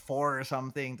 I was like 4 or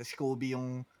something. Tapos Kobe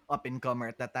yung up and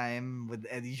comer at that time with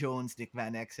Eddie Jones, Nick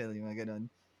Van Exel, yung mga ganun.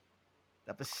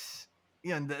 Tapos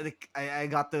yun, like I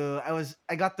got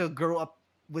to grow up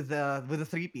with the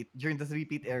three-peat during the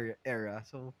three-peat era.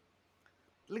 So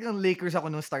talagang Lakers ako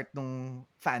nung start nung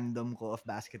fandom ko of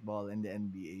basketball and the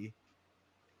NBA.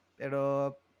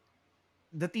 Pero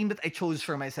the team that I chose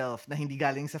for myself na hindi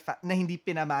galing na hindi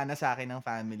pinamana sa akin ng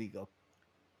family ko.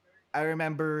 I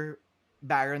remember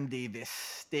Baron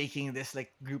Davis taking this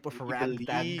like group of We ragtag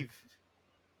believe.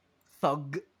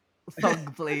 thug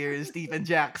thug players, Stephen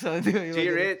Jackson, yung J mga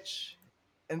ganun. Rich.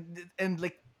 And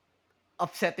like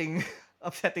upsetting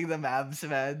upsetting the Mavs,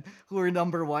 man, who were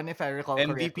number one if I recall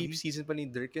MVP correctly. season pa ni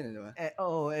Dirk yun, di ba?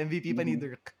 MVP pa ni Mhm.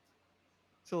 Dirk.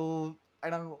 So,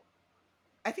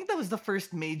 I think that was the first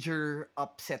major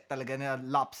upset talaga na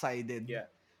lopsided. Yeah.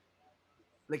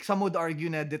 Like some would argue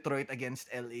na Detroit against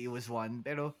LA was one,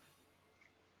 pero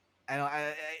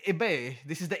iba eh.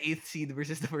 This is the eighth seed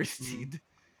versus the first Mm. seed.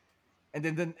 And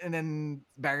then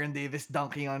Baron Davis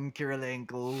dunking on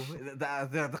Kirilenko.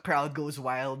 The crowd goes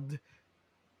wild.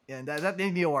 Yeah, that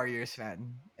made me a Warriors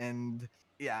fan. And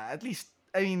yeah, at least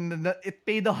I mean, it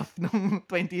paid off nung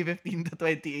 2015 to So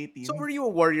 2018. were you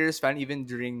a Warriors fan even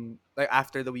during like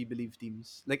after the We Believe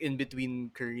teams, like in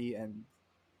between Curry and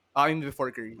I mean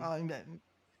before Curry? Oh,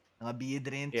 mga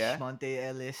Biedrins, Yeah. Monte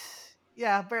Ellis.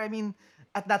 Yeah, but I mean,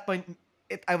 at that point,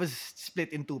 I was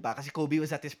split in two pa kasi Kobe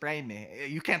was at his prime eh.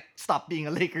 You can't stop being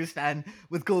a Lakers fan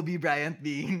with Kobe Bryant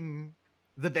being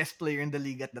the best player in the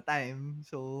league at the time.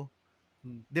 So,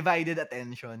 Hmm. divided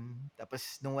attention.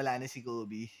 Tapos, nung wala na si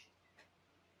Kobe,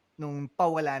 nung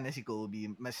pawala na si Kobe,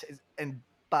 and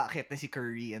paakit na si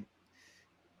Curry, and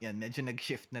yan, medyo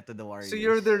nag-shift na to the So Warriors.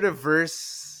 you're the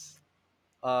reverse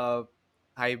uh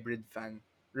hybrid fan.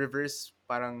 Reverse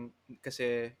parang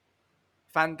kasi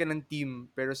fan ka ng team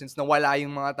pero since nawala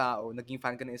yung mga tao, naging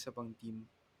fan ka ng isa pang team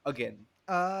again.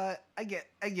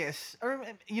 I guess, or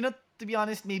to be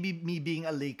honest, maybe me being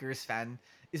a Lakers fan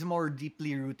is more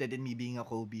deeply rooted in me being a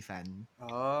Kobe fan.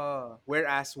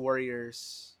 Whereas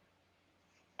Warriors,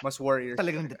 mas Warriors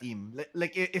Talagang the talaga. team.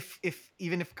 Like if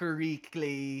even if Curry,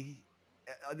 Clay,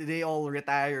 they all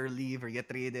retire or leave or get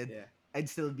traded, Yeah. I'd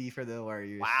still be for the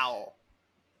Warriors. Wow.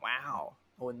 Wow.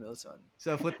 Owen Wilson.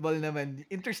 So football naman,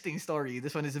 interesting story.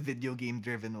 This one is a video game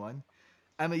driven one.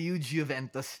 I'm a huge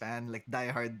Juventus fan, like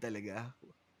diehard talaga.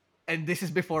 And this is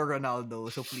before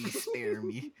Ronaldo, so please spare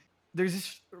me. There's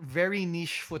this very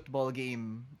niche football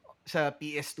game sa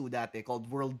PS2 dati called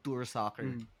World Tour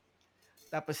Soccer. Mm.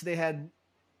 Tapos they had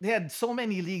so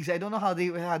many leagues. I don't know how they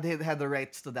had the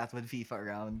rights to that with FIFA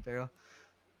around. Pero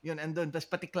yun, and doon, tas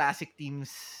pati classic teams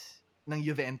ng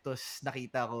Juventus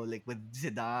nakita ko, like with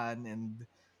Zidane and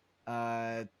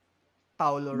uh,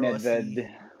 Paolo Nedved.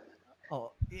 Rossi.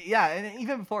 Oh, yeah, and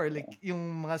even before, like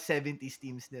yung mga 70s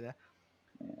teams nila.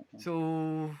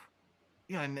 So,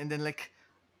 yun, and then like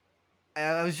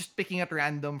I was just picking at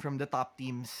random from the top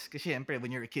teams. Kasi syempre,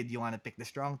 when you're a kid, you want to pick the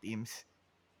strong teams.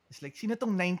 It's like, sino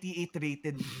tong 98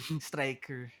 rated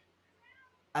striker?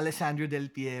 Alessandro Del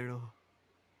Piero.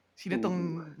 Sino Ooh. tong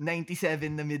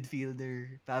 97 na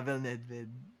midfielder? Pavel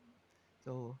Nedved.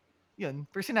 So, yun.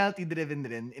 Personality driven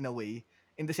rin in a way.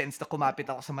 In the sense na kumapit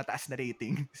ako sa mataas na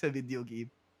rating sa video game.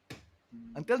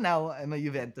 Until now, I'm a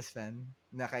Juventus fan.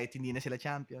 Na kahit hindi na sila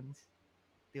champions,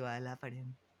 tiwala pa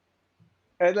rin.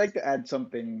 I'd like to add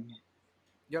something.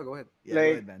 Yeah, go ahead. Yeah, go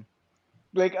Like ahead, man.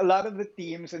 like a lot of the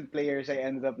teams and players I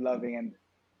ended up loving and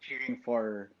cheering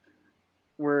for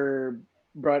were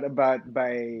brought about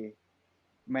by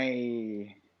my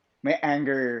my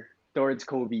anger towards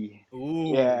Kobe.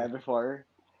 Ooh. Yeah, before,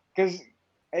 because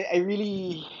I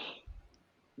really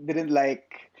didn't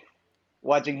like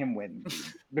watching him win,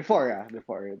 dude. Before,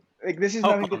 like this is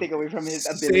How nothing to come? take away from his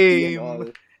ability and Same. all,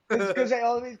 because I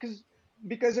always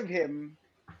because of him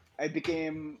I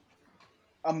became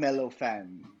a Mellow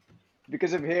fan.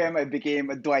 Because of him, I became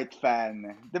a Dwight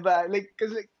fan. Diba? Like,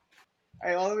 cause like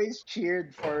I always cheered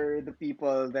for the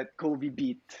people that Kobe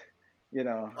beat. You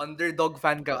know. Underdog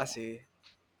fan ka Yeah. kasi.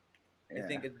 I Yeah.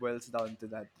 think it boils down to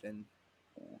that then.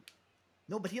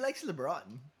 No, but he likes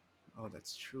LeBron. Oh,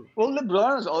 that's true. Well,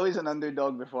 LeBron was always an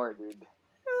underdog before, dude.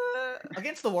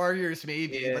 Against the Warriors,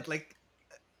 maybe, Yeah. but like,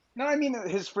 No, I mean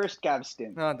his first Cavs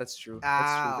stint. No, that's true. That's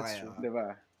true. ah, That's okay. true. Diba?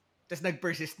 Tapos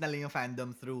nag-persist na lang yung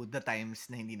fandom through the times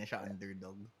na hindi na siya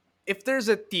underdog. If there's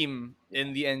a team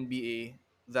in the NBA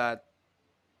that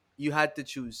you had to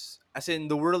choose, as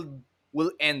in the world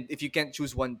will end if you can't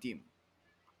choose one team.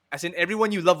 As in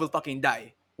everyone you love will fucking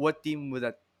die. What team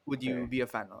would you Okay. be a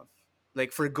fan of?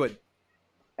 Like for good.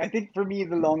 I think for me,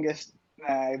 the longest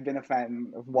I've been a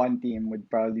fan of one team would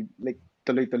probably like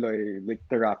tuloy tuloy like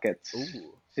the Rockets.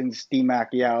 Ooh. Since T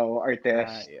Mac, Yao,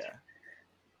 Artest, Yeah.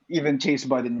 even Chase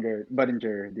Budinger,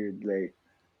 dude, like,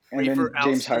 and Rafer then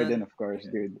James Harden, Alston. of course,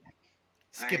 Yeah. dude.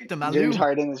 Skip to James Malu.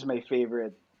 Harden is my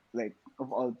favorite, like,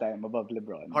 of all time, above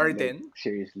LeBron. Like, Harden.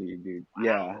 seriously, dude.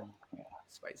 Yeah. Wow.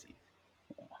 Spicy.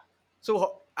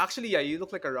 So actually, yeah, you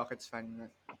look like a Rockets fan.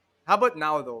 How about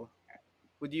now though?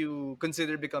 Would you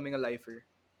consider becoming a lifer?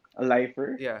 A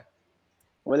lifer? Yeah.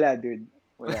 Wala, dude.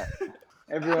 Wala.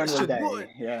 Everyone will Should die. would.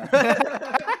 Yeah.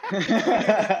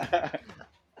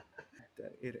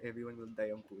 Everyone will die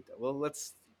ang puta. Well,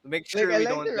 let's make Like, sure I we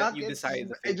like don't the let you Rockets. decide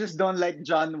the I fate. just don't like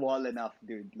John Wall enough,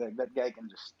 dude. Like, that guy can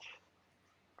just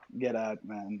get out,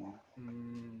 man.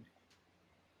 Mm,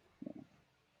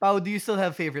 Pao, do you still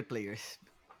have favorite players?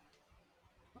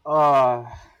 Uh,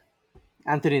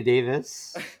 Anthony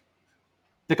Davis.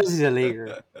 Because he's a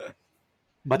Laker.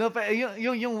 But No, pa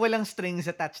yung walang strings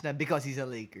attached na because he's a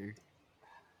Laker.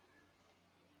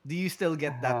 Do you still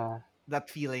get uh, that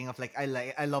feeling of like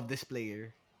I love this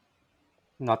player?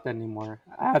 not anymore.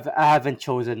 I haven't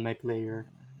chosen my player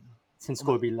since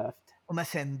Uma, Kobe left.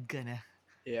 umasend ka na.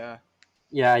 yeah.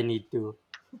 Yeah, I need to.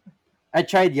 I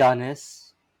tried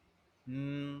Giannis,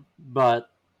 Mm, but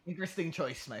Interesting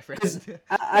choice, my because friend.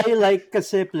 I like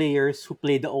kasi players who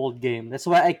play the old game. That's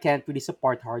why I can't really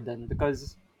support Harden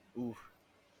because ooh.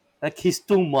 like he's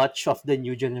too much of the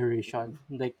new generation.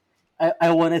 Like I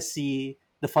want to see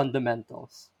the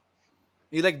fundamentals.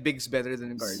 You like bigs better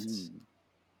than S- guards.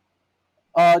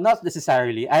 Mm. Not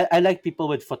necessarily. I like people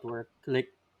with footwork,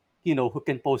 like who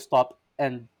can post up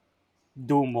and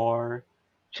do more.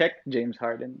 Check James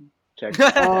Harden. Check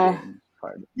Uh, James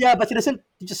Harden. yeah, but he doesn't.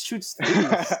 He just shoots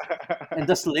threes and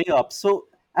does layups. So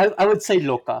I would say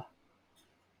Loka,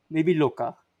 maybe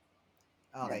Loka.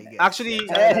 Yeah, Okay, gets, Actually,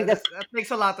 gets. I think that's That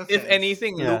makes a lot of if sense.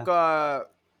 anything, yeah. Luka,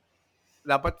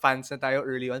 dapat fans na tayo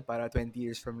early on para 20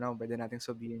 years from now. Pwede natin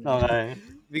sabihin na Okay.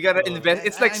 we gotta Bro, invest.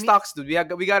 It's like I mean, stocks, dude.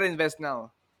 We gotta invest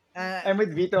now. uh, I'm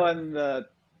with Vito on the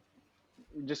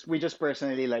just we just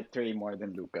personally like Trey more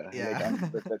than Luca. Like yeah.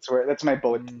 that's my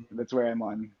boat. Mm. That's where I'm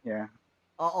on. Yeah.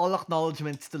 All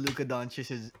acknowledgements to Luka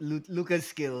Doncic's Luka's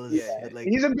Yeah. skills, but like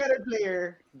He's a better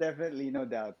player, definitely, no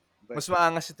doubt. But Mas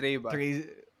maangas si Trey ba? Trey,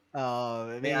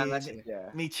 May angas eh.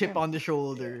 yeah. may chip on the Yeah.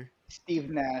 shoulder.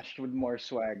 Steve Nash with more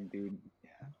swag, dude.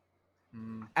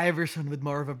 Mm. Iverson with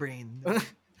more of a brain. Yeah.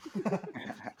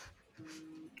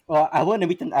 Well, I want to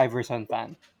meet an Iverson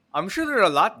fan. I'm sure there are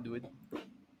a lot, dude,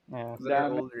 Yeah. that are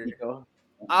Dami older. dito.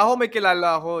 Ako may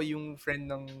kilala ako, yung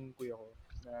friend ng kuya ko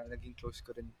na naging close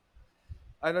ko rin.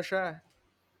 Ano siya?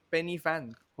 Penny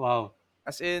fan. Wow.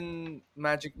 As in,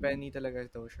 Magic Penny talaga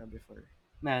ito siya before.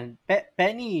 Man,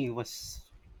 Penny was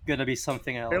gonna be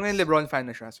something Pero ngayon else. LeBron fan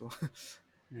na siya, so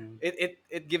Mm.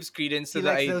 it gives credence He to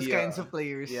the likes those idea. kinds of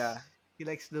players. Yeah. He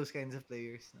likes those kinds of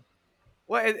players. No?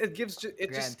 Well, it just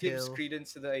Grant gives Hill.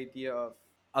 credence to the idea of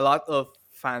a lot of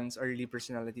fans are really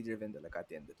personality driven talaga at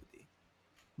the end of the day.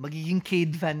 Magiging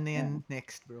Cade fan na Yeah. yan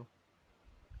next, bro.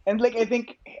 And like I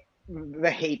think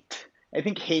the hate. I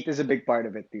think hate is a big part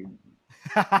of it, dude.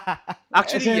 As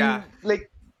Actually, yeah, in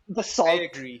like the I salt.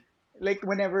 agree. Like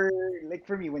whenever like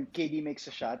for me when KD makes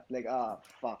a shot, like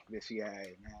fuck this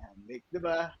guy, man. Like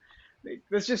diba? Like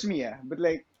that's just me, yeah. But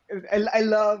like I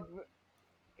love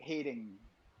hating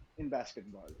in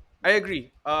basketball. I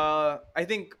agree. I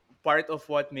think part of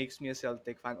what makes me a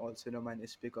Celtic fan also naman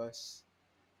is because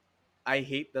I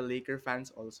hate the Laker fans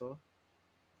also.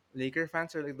 Laker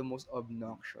fans are like the most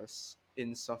obnoxious,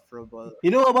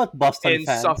 You know about Boston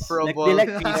fans? Like they insufferable like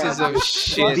Yeah, pieces of dude. to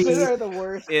shit Boston be are the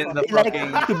worst in the they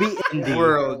fucking like fucking to fans be in the indie.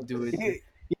 world, world. dude.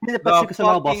 Yung The napansin ko sa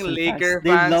mga fucking Boston fans, Laker they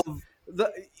fans, love the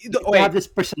they have wait, this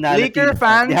personality Laker na they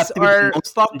fans have to be the are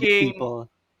most indie fucking. people.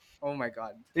 Oh my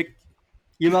god! Like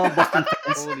yung mga Boston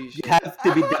fans, Holy they shit! have to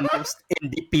be the most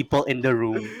indie people in the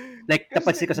room. Like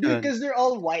napansin ko sa Dude, nun. because they're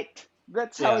all white.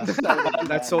 That's how Yeah. it started,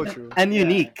 That's so man. true. I'm Yeah.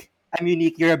 unique. I'm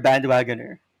unique. You're a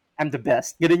bandwagoner. I'm the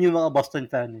best. Ganun yung mga Boston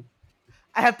fan. Eh.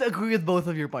 I have to agree with both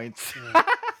of your points. Yeah.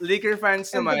 Laker fans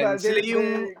And naman, diba, sila yung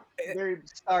their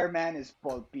star man is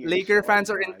Paul Pierce. Laker Oh fans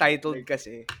are god. entitled Like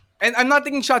kasi. And I'm not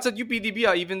taking shots at UPDB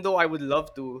even though I would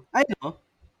love to. I know.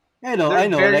 I know. They're I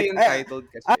know. very Like entitled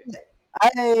I, kasi.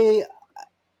 I,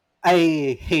 I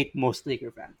hate most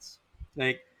Laker fans.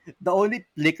 Like the only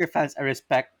Laker fans I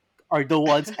respect are the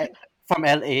ones from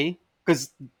LA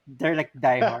because they're like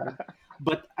diehard.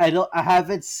 But I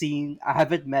haven't seen. I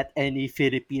haven't met any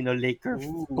Filipino quote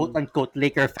Ooh. unquote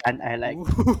Laker fan I like.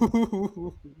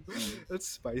 Ooh. mm. That's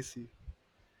spicy.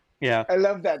 Yeah. I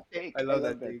love that take. I I love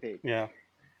love that that take. take. Yeah.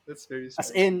 That's very As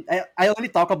spicy. in, I only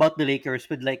talk about the Lakers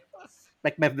with like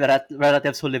my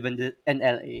relatives who live in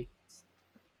LA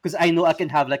because I know I can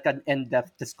have like an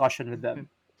in-depth discussion with them,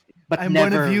 but I'm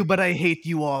one of you, never. but I hate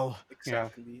you all. Yeah.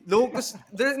 Exactly. No, because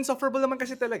they're insufferable naman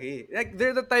kasi talaga eh. Like,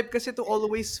 they're the type kasi to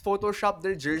always Photoshop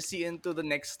their jersey into the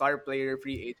next star player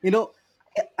free agent. You know,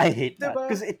 I hate that Diba?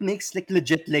 because it makes like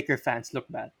legit Laker fans look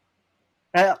bad.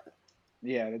 Uh,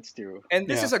 Yeah, that's true. And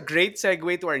this yeah. is a great segue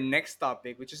to our next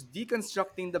topic, which is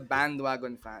deconstructing the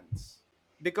bandwagon fans.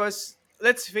 Because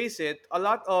let's face it, a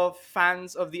lot of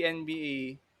fans of the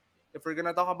NBA, if we're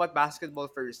gonna talk about basketball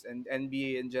first and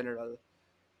NBA in general,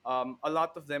 a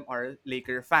lot of them are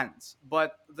Laker fans.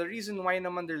 But the reason why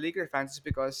naman they're Laker fans is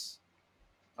because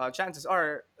chances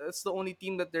are it's the only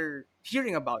team that they're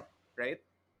hearing about, right?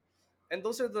 And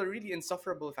those are the really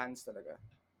insufferable fans talaga.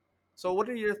 So what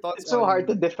are your thoughts It's so hard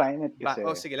to on define it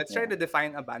oh, kasi. sige, let's try Yeah. to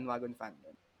define a bandwagon fan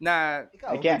then. Na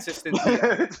I Ikaw. can't. consistently,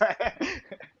 yeah.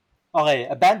 Okay,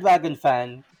 a bandwagon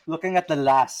fan looking at the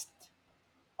last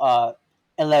uh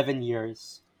 11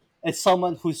 years is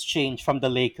someone who's changed from the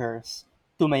Lakers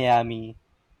to Miami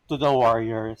to the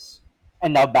Warriors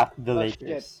and now back to the Oh shit.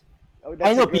 Lakers. Oh, I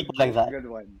that's a know people like that. good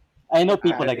one. I know Yeah,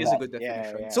 people that like is a Pattern. that. good Yeah,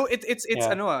 definition. yeah, So it's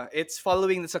Yeah, ano it's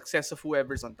following the success of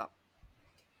whoever's on top.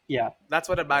 yeah. That's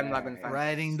what a yeah, bandwagon yeah. fan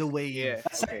Riding is. the wave. Yeah.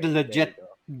 That's like the Okay, there you legit go.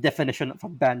 definition of a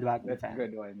bandwagon That's a fan.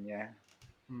 good one. Yeah,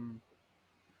 Hmm.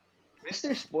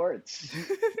 Mr. Sports.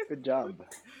 Good job.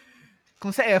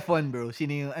 Kung sa F1 bro,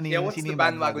 Yeah, what's sino the yung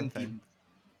bandwagon bandwagon fan? team? Ano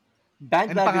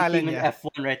Bandwagon pangalan team in niya?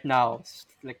 F1 right now is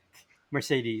like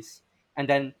Mercedes, and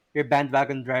then your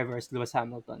bandwagon driver is Lewis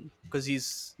Hamilton. Because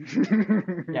he's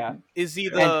Yeah, is he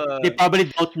and they the probably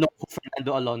don't know who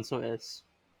Fernando Alonso is.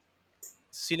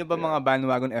 sino ba Yeah. mga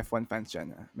bandwagon F1 fans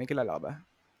dyan? May kilala ka ba?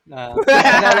 May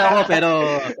kilala ko pero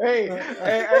Hey,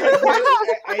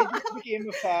 I just became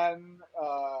a fan.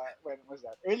 When was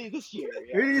that? Early this year.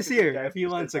 Yeah, early this because of year, a Drive to few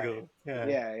months Survive. ago. Yeah,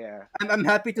 Yeah, yeah. I'm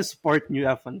happy to support new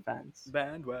F1 fans.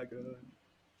 Bandwagon.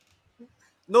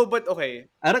 No, but okay.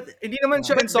 I don't. Hindi naman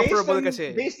siya But insufferable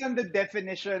kasi. based on the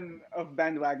definition of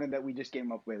bandwagon that we just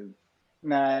came up with,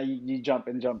 na you jump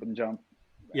and jump and jump.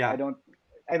 I Yeah, don't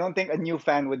I don't think a new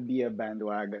fan would be a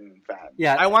bandwagon fan.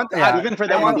 yeah, I want to add yeah. Even for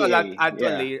the I want to NBA. add to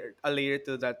Yeah. a layer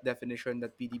to that definition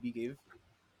that PDB gave.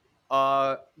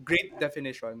 Great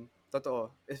definition.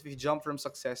 Totoo. If you jump from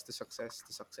success to success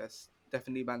to success,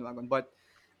 definitely bandwagon. But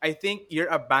I think you're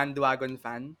a bandwagon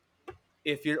fan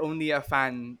if you're only a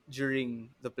fan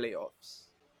during the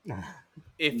playoffs.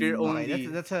 If you're Mm. Okay, only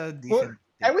that's a Well, decent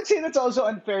I take. would say that's also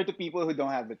unfair to people who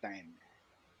don't have the time,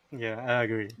 Yeah, I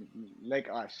agree.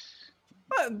 like us.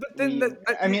 but then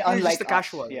I mean, you're just unlike a us.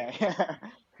 casual. Yeah. Yeah.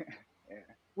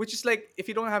 Which is like if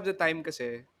you don't have the time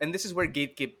kasi, and this is where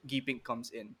gatekeeping comes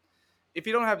in. If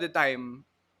you don't have the time,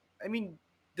 I mean,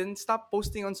 then stop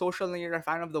posting on social na you're a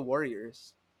fan of the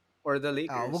Warriors or the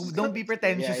Lakers. Don't be Yeah,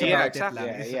 pretentious Yeah, yeah, about it exactly. lang.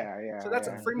 yeah, Is yeah, yeah, So that's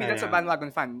yeah. for me. That's a Yeah. bandwagon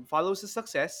fan. Follows the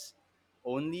success,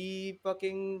 only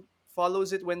fucking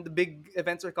follows it when the big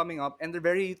events are coming up, and they're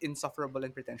very insufferable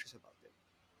and pretentious about it.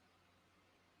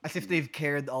 as if they've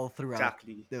cared all throughout.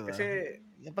 Exactly. Diba? Kasi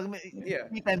Yung pag yeah,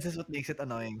 pretense is what makes it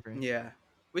annoying, bro. yeah.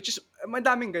 Which is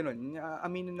madaming ganun.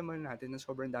 Aminin naman natin na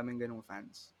sobrang daming ganung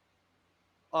fans.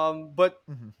 But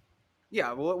Mhm.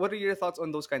 yeah, what are your thoughts on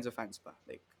those kinds of fans pa?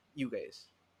 Like you guys.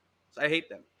 So I hate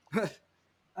them.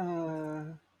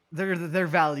 Uh, They're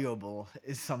valuable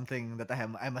is something that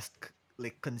I must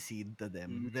like concede to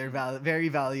them. They're very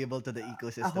valuable to the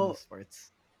ecosystem of ako,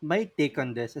 sports. my take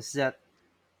on this is that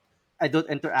I don't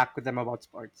interact with them about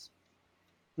sports.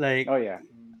 Like, Oh yeah.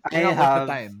 I You're not worth the have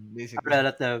time, a basically.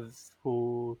 relative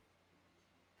who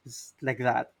is like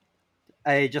that.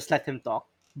 I just let him talk,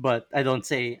 but I don't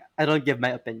give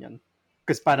my opinion.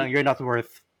 Because parang you're not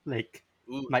worth, like,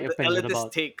 Ooh, my the opinion elitist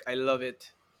about, take. I love it.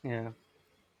 yeah,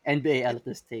 NBA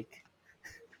elitist take.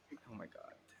 Oh my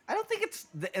god. I don't think it's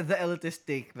the elitist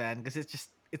take, man, because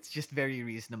it's just very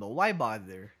reasonable. Why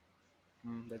bother?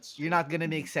 That's You're true. not gonna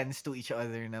make sense to each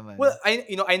other, naman. Well,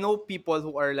 I know people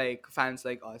who are like fans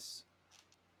like us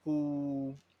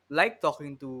who like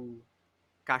talking to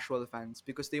casual fans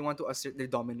because they want to assert their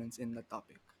dominance in the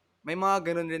topic. May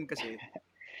mga ganun rin kasi.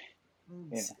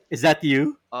 Yeah. Is that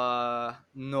you?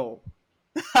 No.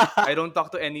 I don't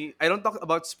talk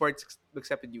about sports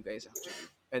except with you guys actually.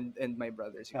 And my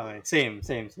brothers. Okay, same.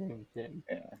 Yeah.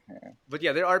 But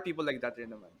yeah, there are people like that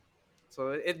rin naman. So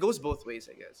it goes both ways,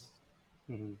 I guess.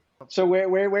 Mhm. So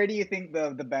where do you think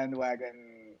the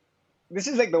bandwagon? This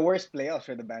is like the worst playoffs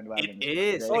for the bandwagon, It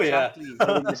is, right? Oh, yeah. exactly.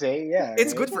 What would you say? Yeah,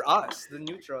 It's right? good for us, the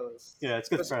neutrals. Yeah, it's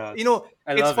good Because, for us.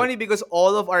 I it's love funny it. because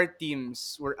all of our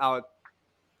teams were out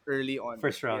early on.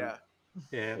 First round. Yeah.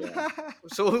 Yeah. Yeah.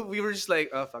 So we were just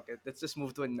like, oh, fuck it. Let's just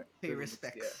move to Pay yeah.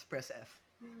 respects. Press F.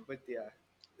 But yeah.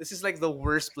 This is like the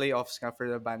worst playoffs nga for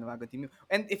the bandwagon team.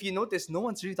 And if you notice, no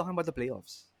one's really talking about the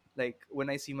playoffs. Like when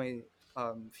I see my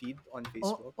feed on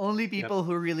Facebook. Only people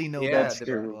who really know Yeah, That's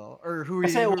true. basketball or who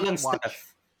Kasi really walang watch.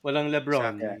 Steph, walang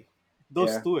LeBron. Exactly.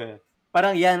 Those Yeah. two eh.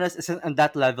 Parang Giannis isn't on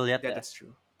that level yet Yeah, eh. that's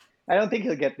true. I don't think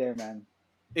he'll get there, man.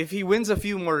 If he wins a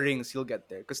few more rings, he'll get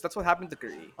there. Because that's what happened to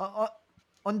Curry.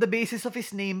 On the basis of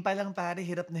his name pa lang, pare,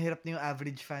 hirap na yung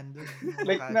average fan dun.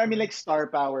 Like, no, I mean, like star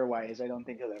power wise, I don't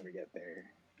think he'll ever get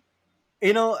there.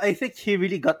 You know, I think he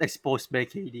really got exposed by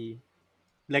KD.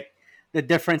 Like, the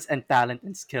difference in talent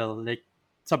and skill. Like,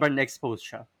 sobrang na-expose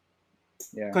siya.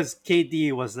 Yeah, Because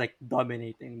KD was like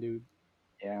dominating, dude.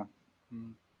 yeah.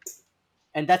 Hmm.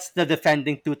 And that's the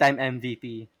defending two-time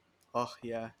MVP. Oh,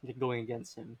 yeah. Like, going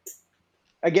against him.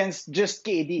 Against just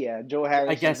KD, yeah. Joe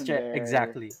Harris Against wasn't there.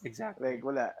 exactly. Like,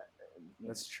 wala.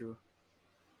 That's true.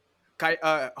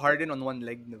 Harden on one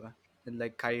leg, diba? And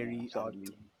like Kyrie out. Sadly.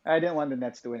 I didn't want the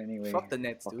Nets to win anyway. Fuck the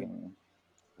Nets, dude. Fucking,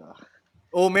 ugh.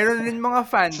 Oh, meron rin mga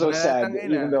fans So na sad,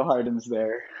 tangina. even though Harden's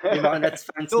there. Yung mga Nets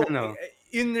fans No, na, no?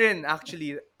 yun rin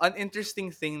actually. an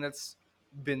interesting thing that's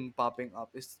been popping up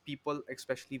is people,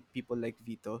 especially people like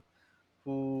Vito,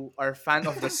 who are fan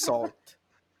of the salt.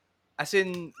 As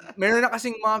in, meron na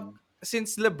kasing mga, Mm.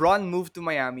 since LeBron moved to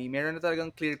Miami, meron na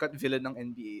talagang clear-cut villain ng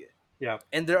NBA. Yeah.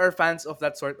 And there are fans of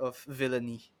that sort of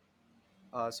villainy,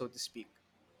 so to speak.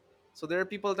 So there are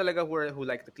people talaga who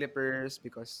like the Clippers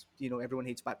because everyone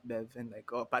hates Pat Bev and like,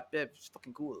 oh, Pat Bev is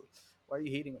fucking cool. Why are you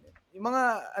hating on him? Yung mga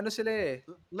ano sila eh.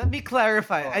 Let me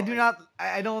clarify. Oh,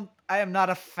 okay. I am not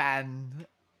a fan.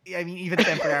 I mean, even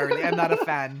temporarily, I'm not a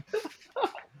fan.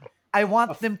 I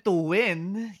want Of- them to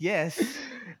win, yes.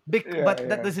 Yeah, But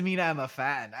that yeah, doesn't mean I'm a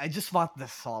fan. I just want the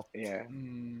salt. yeah,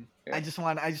 Mm, yeah. I just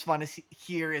want to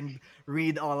hear and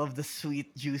read all of the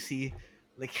sweet, juicy,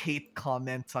 like hate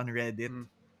comments on Reddit mm.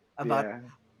 about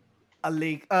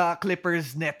Yeah.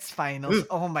 Clippers Nets finals. Ugh,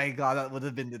 Oh my god, that would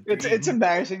have been the It's dream.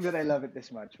 embarrassing that I love it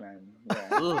this much, man. Yeah.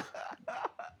 ugh.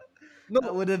 No,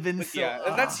 That would have been but so.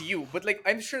 yeah, that's you. But like,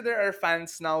 I'm sure there are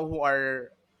fans now who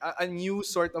are a new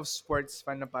sort of sports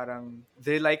fan na parang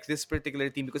they like this particular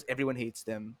team because everyone hates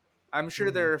them. I'm sure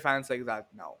Mhm. there are fans like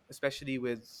that now, especially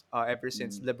with ever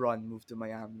since Mm. LeBron moved to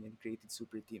Miami and created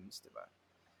super teams, diba?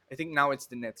 I think now it's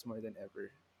the Nets more than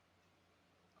ever.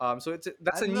 So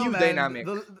that's I a don't know, new man. dynamic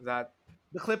that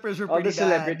The Clippers were All the pretty bad.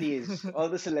 celebrities, all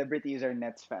the celebrities are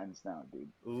Nets fans now,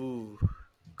 dude. ooh,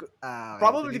 Okay, to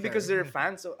probably be because fair. they're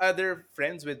fans, they're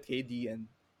friends with KD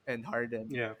and Harden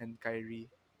yeah. and Kyrie.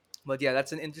 But yeah,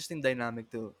 that's an interesting dynamic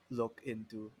to look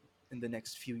into in the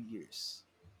next few years.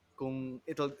 Kung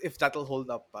if that'll hold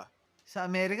up pa. Sa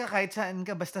Amerika, kahit saan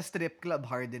ka, basta strip club,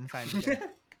 Harden fan ka.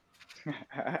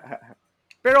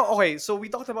 Pero okay, so we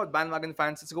talked about bandwagon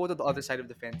fans. Let's go to the other side of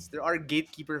the fence. There are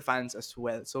gatekeeper fans as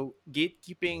well. So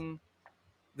gatekeeping,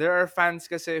 there are fans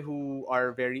kasi who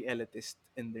are very elitist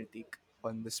in their take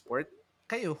on the sport.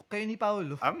 Kayo ni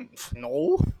Paolo.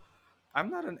 No, I'm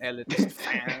not an elitist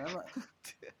fan.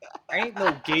 I ain't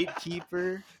no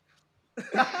gatekeeper.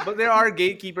 But there are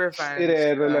gatekeeper fans.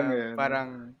 Irero lang yun. Parang,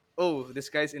 oh, this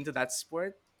guy's into that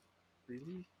sport?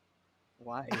 Really?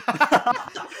 Why?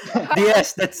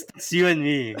 DS, that's you and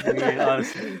me. I mean,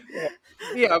 honestly. Yeah.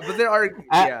 Yeah, but there are,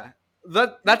 I, yeah.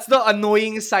 That's the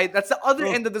annoying side. That's the other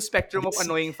oh, end of the spectrum of this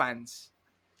annoying fans.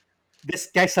 this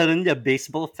guy's suddenly a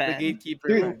baseball The fan. gatekeeper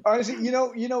Dude, fan. honestly,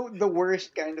 the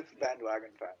worst kind of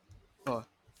bandwagon fan. Oh.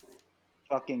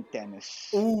 Fucking tennis,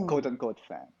 quote Ooh. unquote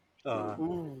fan. Uh, Dude.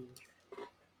 Ooh.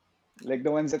 Like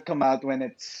the ones that come out when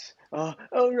it's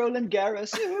Roland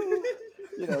Garros,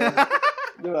 you know,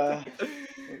 diba?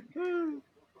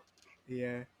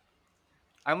 Yeah.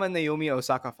 I'm a Naomi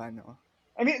Osaka fan. Oh.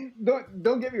 I mean,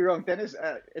 don't get me wrong, tennis,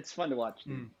 it's fun to watch,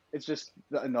 dude. Mm. It's just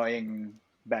the annoying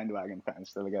bandwagon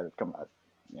fans talaga that come out.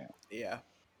 Yeah. Yeah.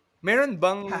 Meron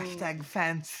bang Hashtag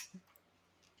fans.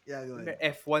 Yeah, go ahead.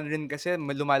 F1 rin kasi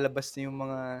lumalabas na yung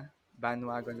mga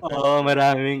bandwagon fans. oh,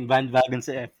 maraming bandwagon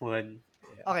sa F1.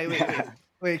 Yeah. Okay, wait.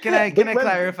 Wait, can I Well,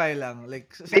 clarify lang?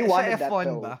 Like they sa wanted that F1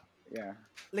 though. ba? Yeah.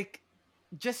 Like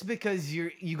just because you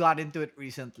got into it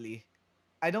recently,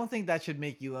 I don't think that should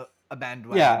make you a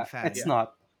bandwagon Yeah, fan. it's Yeah.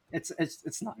 not. It's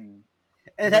not. Mm.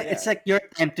 But It's Yeah. like your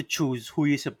time to choose who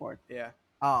you support. Yeah.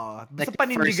 oh, basta Like the first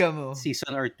panindigan mo.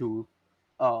 season or two.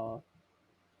 Uh,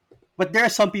 but there are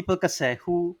some people kasi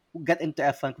who get into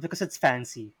F1 because it's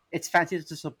fancy. It's fancy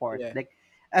to support. Yeah. Like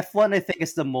F1 I think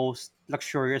is the most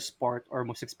luxurious sport or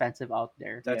most expensive out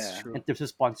there That's Yeah. true. in terms of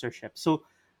sponsorship. So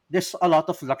there's a lot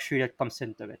of luxury that comes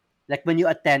into it. Like when you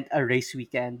attend a race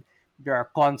weekend, there are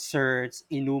concerts,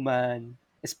 inuman,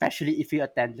 especially if you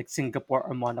attend like Singapore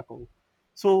or Monaco.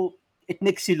 So it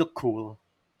makes you look cool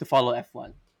to follow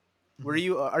F1.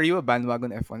 Are you a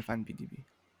bandwagon F1 fan, PDB?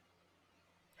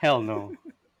 Hell no,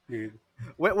 dude.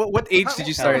 What age did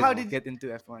you Hell start no. get into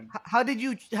F1? How did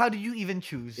you even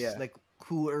choose Yeah. like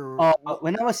who or what?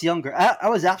 When I was younger, I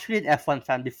was actually an F1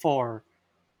 fan before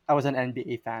I was an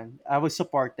NBA fan. I was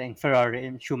supporting Ferrari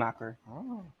and Schumacher.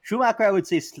 Oh. Schumacher, I would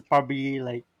say, is probably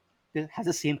like has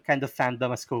the same kind of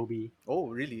fandom as Kobe. Oh,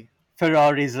 really?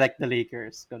 Ferrari is like the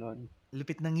Lakers, ganon.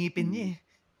 Lupit ng ngipin niya Mm. eh.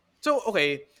 So,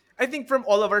 okay. I think from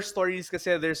all of our stories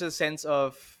kasi there's a sense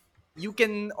of you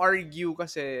can argue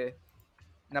kasi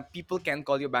na people can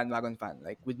call you a bandwagon fan.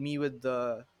 Like with me with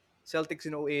the Celtics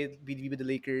in '08, BDB with the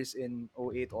Lakers in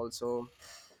 '08 also.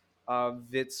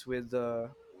 Vits with the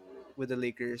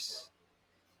Lakers.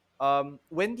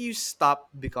 When do you stop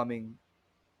becoming,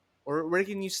 or where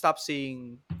can you stop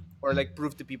saying, or like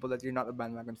prove to people that you're not a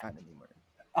bandwagon fan anymore?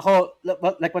 Ako,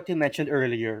 like what you mentioned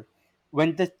earlier,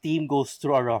 when the team goes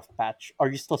through a rough patch, are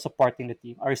you still supporting the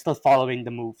team? Are you still following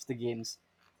the moves, the games?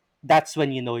 That's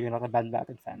when you know you're not a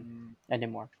bandwagon fan Mm.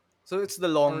 anymore. So it's the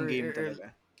long Or, game or talaga.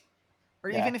 Or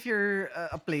Yeah. even if you're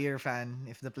a player fan,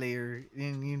 if the player,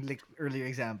 yung like earlier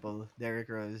example, Derrick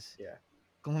Rose, Yeah.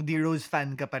 kung di Rose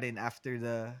fan ka pa rin after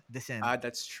the descent, Ah,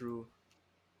 that's true.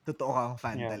 totoo kang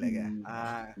fan Yeah. talaga. Mm,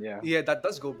 Ah, yeah. yeah, that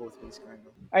does go both ways, kind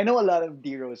of. I know a lot of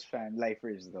D-Rose fan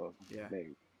lifers though. Yeah.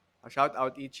 Like, Shout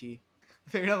out Ichi.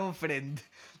 Pero akong friend,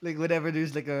 like whenever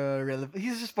there's like a relevant,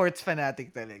 he's a sports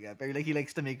fanatic talaga. Pero like he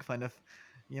likes to make fun of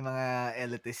yung mga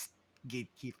elitist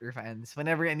gatekeeper fans.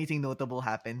 Whenever anything notable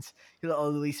happens, he'll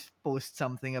always post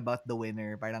something about the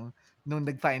winner. Parang nung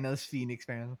nag-finals Phoenix,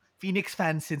 parang Phoenix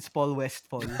fan since Paul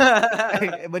Westfall.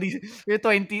 But he's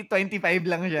 25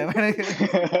 lang siya. Parang,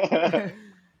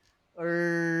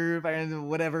 or parang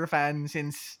whatever fan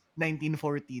since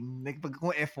 1914. Like pag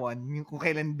kung F1, yung kung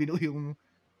kailan binuo yung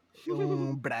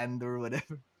brand or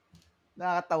whatever.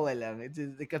 Nakakatawa lang. It's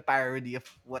like a parody of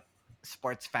what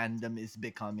sports fandom is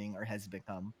becoming or has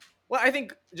become. Well, I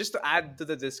think just to add to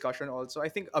the discussion also, I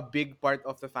think a big part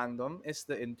of the fandom is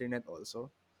the internet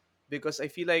also. Because I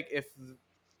feel like if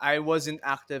I wasn't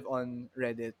active on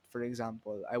Reddit, for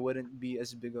example, I wouldn't be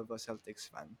as big of a Celtics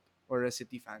fan or a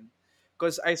City fan.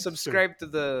 Because I It's true. subscribe to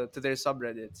their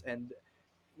subreddits and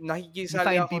You nakikisali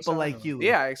find ako people sa like ano. you.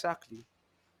 Yeah, exactly.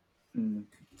 mm,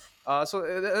 So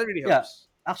that really Yeah. helps.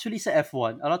 Actually, sa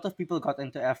F1, a lot of people got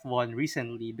into F1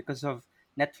 recently because of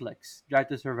Netflix, Drive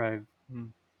to Survive.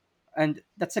 Hmm. And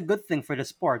that's a good thing for the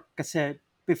sport kasi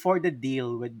before the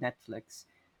deal with Netflix,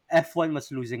 F1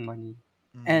 was losing money.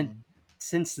 And Mm.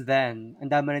 since then, ang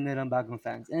dami rin nilang bagong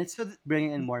fans. And it's So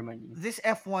bringing in more money. this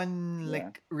F1 yeah.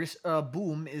 like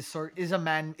boom is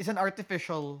an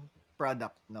artificial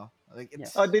product, no? Like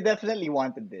Oh, Yes. they definitely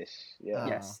wanted this. Yeah. uh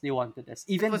Yes, they wanted this.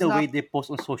 it Even was the way not they post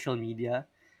on social media,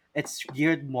 it's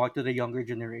geared more to the younger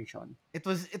generation. it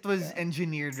was Yeah.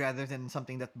 engineered rather than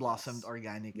something that blossomed Yes.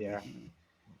 Yeah. organically.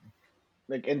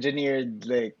 Like engineered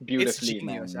like It's beautifully,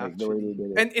 genius, man. Like the way they actually.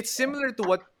 did it. And it's similar to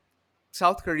what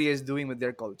South Korea is doing with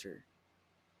their culture.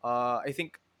 I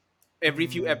think every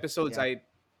few Mm, episodes yeah. I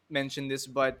mention this,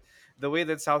 but the way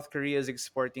that South Korea is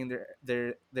exporting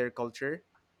their culture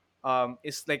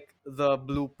is like the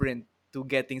blueprint to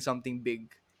getting something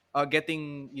big,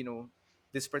 getting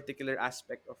this particular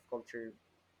aspect of culture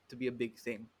to be a big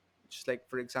thing. Just like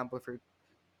for example for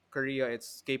Korea,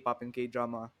 it's K-pop and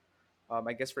K-drama.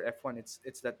 I guess for F1,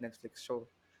 it's that Netflix show,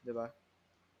 diba?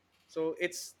 So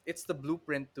it's the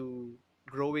blueprint to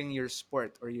growing your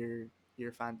sport or your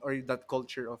fan or that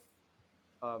culture of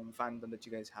fandom that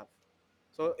you guys have.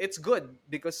 So it's good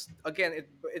because again,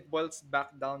 it boils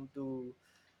back down to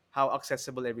how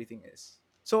accessible everything is.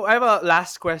 So I have a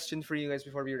last question for you guys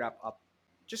before we wrap up.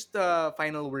 Just a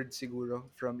final word, siguro,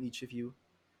 from each of you.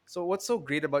 So what's so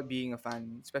great about being a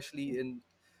fan, especially in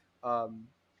um,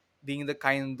 being the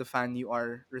kind of fan you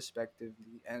are,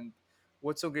 respectively, and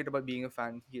what's so great about being a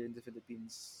fan here in the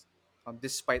Philippines,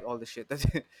 despite all the shit that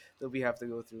that we have to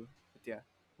go through. But yeah.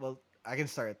 Well, I can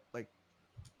start. Like,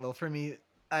 well, for me,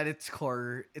 at its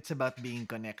core, it's about being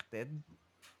connected.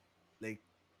 Like,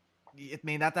 it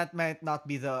may not that might not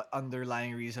be the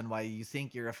underlying reason why you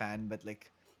think you're a fan, but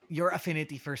like your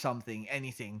affinity for something,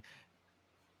 anything,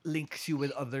 links you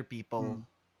with other Mm. people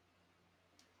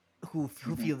who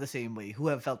Hmm. feel the same way, who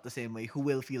have felt the same way, who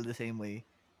will feel the same way.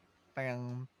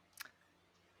 Parang,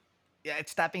 yeah,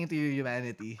 it's tapping into your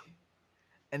humanity.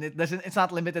 And it's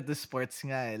not limited to sports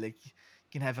nga, eh. Like you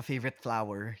can have a favorite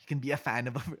flower, you can be a fan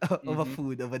of of a Mm-hmm.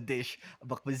 food, of a dish,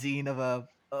 of a cuisine, of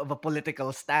a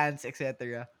political stance,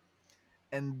 etc.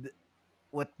 And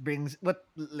what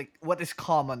is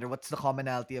common, or what's the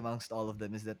commonality amongst all of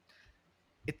them, is that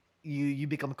you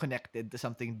become connected to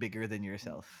something bigger than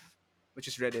yourself. Which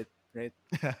is Reddit, right?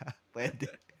 Pwede.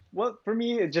 Well, for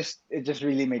me, it just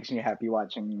really makes me happy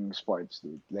watching sports,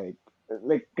 dude.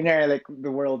 Like kunyari, like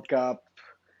the World Cup,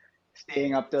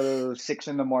 staying up till 6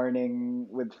 in the morning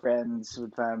with friends,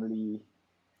 with family,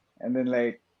 and then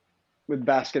like with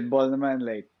basketball, naman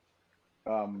like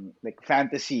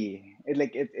fantasy.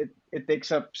 It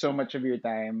takes up so much of your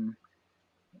time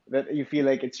that you feel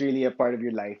like it's really a part of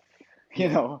your life. You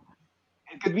Yeah. know,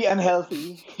 it could be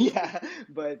unhealthy, yeah,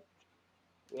 but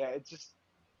yeah, it's just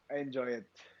I enjoy it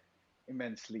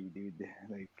immensely, dude.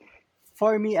 Like,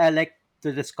 For me, I like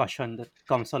the discussion that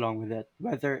comes along with it,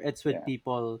 whether it's with yeah.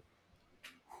 people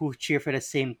who cheer for the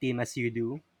same team as you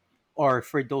do, or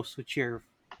for those who cheer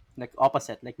like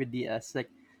opposite, like with DS. Like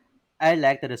I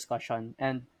like the discussion,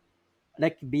 and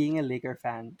like being a Laker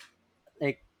fan,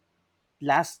 like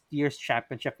last year's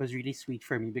championship was really sweet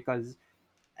for me because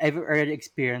I've already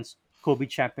experienced Kobe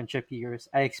championship years.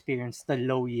 I experienced the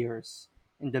low years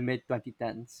in the mid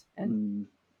 2010s, and Mm,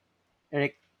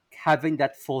 like having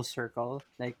that full circle,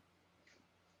 like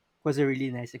was a really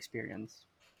nice experience.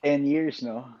 10 years,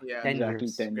 no? Yeah. Exactly 10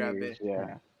 years. 10 years. Grabe. Yeah.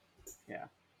 Yeah, yeah.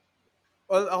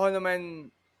 Well, ako naman,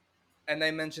 and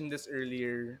I mentioned this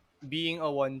earlier, being a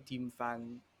one team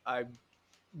fan, I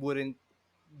wouldn't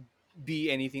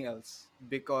be anything else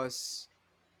because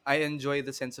I enjoy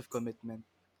the sense of commitment.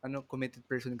 Ano, committed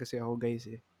person kasi ako, guys,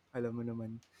 eh. Alam mo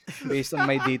naman. Based on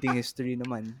my dating history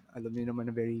naman, alam niyo naman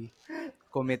na very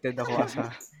committed ako as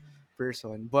a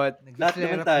person. But Lahat naman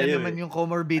Nag-flare up na tayo naman eh. yung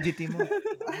comorbidity mo.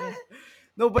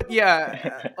 no, but yeah,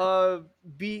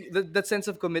 that sense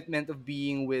of commitment of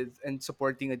being with and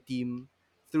supporting a team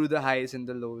through the highs and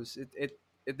the lows.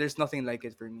 There's nothing like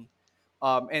it for me.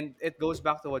 And it goes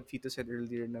back to what Fito said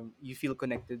earlier. Na you feel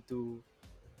connected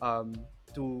um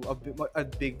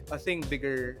a thing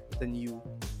bigger than you.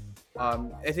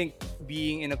 I think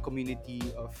being in a community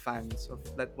of fans of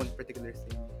that one particular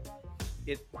thing,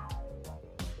 it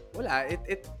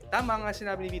it tama nga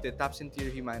sinabi ni Vito, it taps into your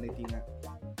humanity nga.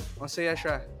 Masaya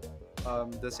siya.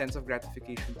 The sense of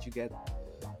gratification that you get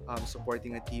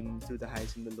supporting a team through the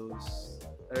highs and the lows.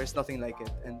 There's nothing like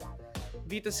it. And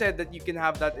Vito said that you can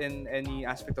have that in any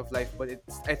aspect of life, but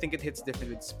I think it hits different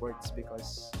with sports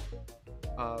because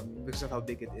of how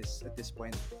big it is at this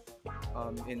point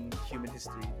in human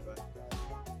history. Diba?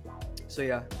 So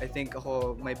yeah, I think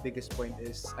my biggest point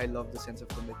is I love the sense of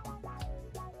commitment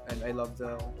and I love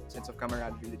the sense of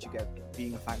camaraderie that you get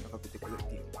being a fan of a particular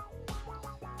team.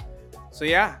 So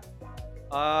yeah,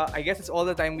 I guess it's all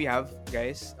the time we have,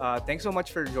 guys. Thanks so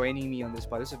much for joining me on this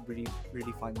pod. This was a really,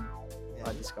 really fun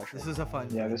discussion. This was a fun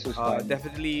Yeah, one. this was fun.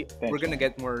 Definitely, Thanks, we're gonna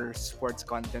man. get more sports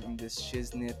content in this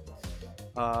shiznit.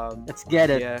 Let's get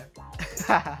it. Yeah.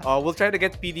 We'll try to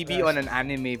get PDB on an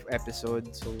anime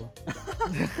episode, so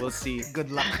we'll see.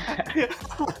 Good luck.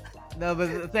 No,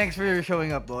 but thanks for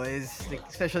showing up, boys. Like,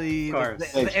 especially Of course. the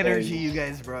Thanks, energy guys. you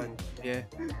guys brought. Yeah.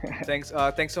 Thanks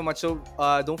so much. So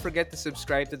don't forget to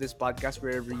subscribe to this podcast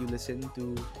wherever you listen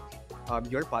to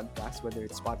your podcast, whether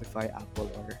it's Spotify, Apple,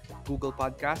 or Google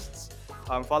Podcasts.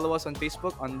 Follow us on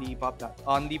Facebook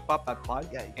onlypop.pod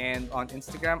Yeah. and on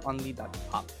Instagram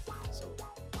only.pop. So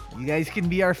You guys can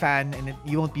be our fan and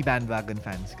you won't be bandwagon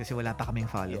fans kasi wala pa kaming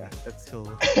follow. yeah, that's So,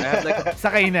 I have like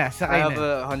sakay na, I sakay have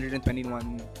na.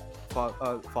 121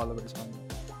 followers on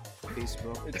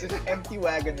Facebook. It's an empty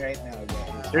wagon right now,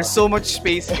 guys. There's so much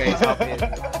space, guys. Hop in.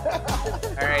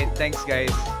 All right, thanks,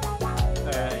 guys.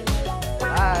 Alright.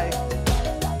 Bye.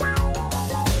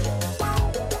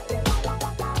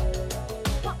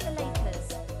 Fuck the Lakers.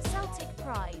 Celtic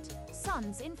pride.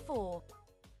 Suns in 4.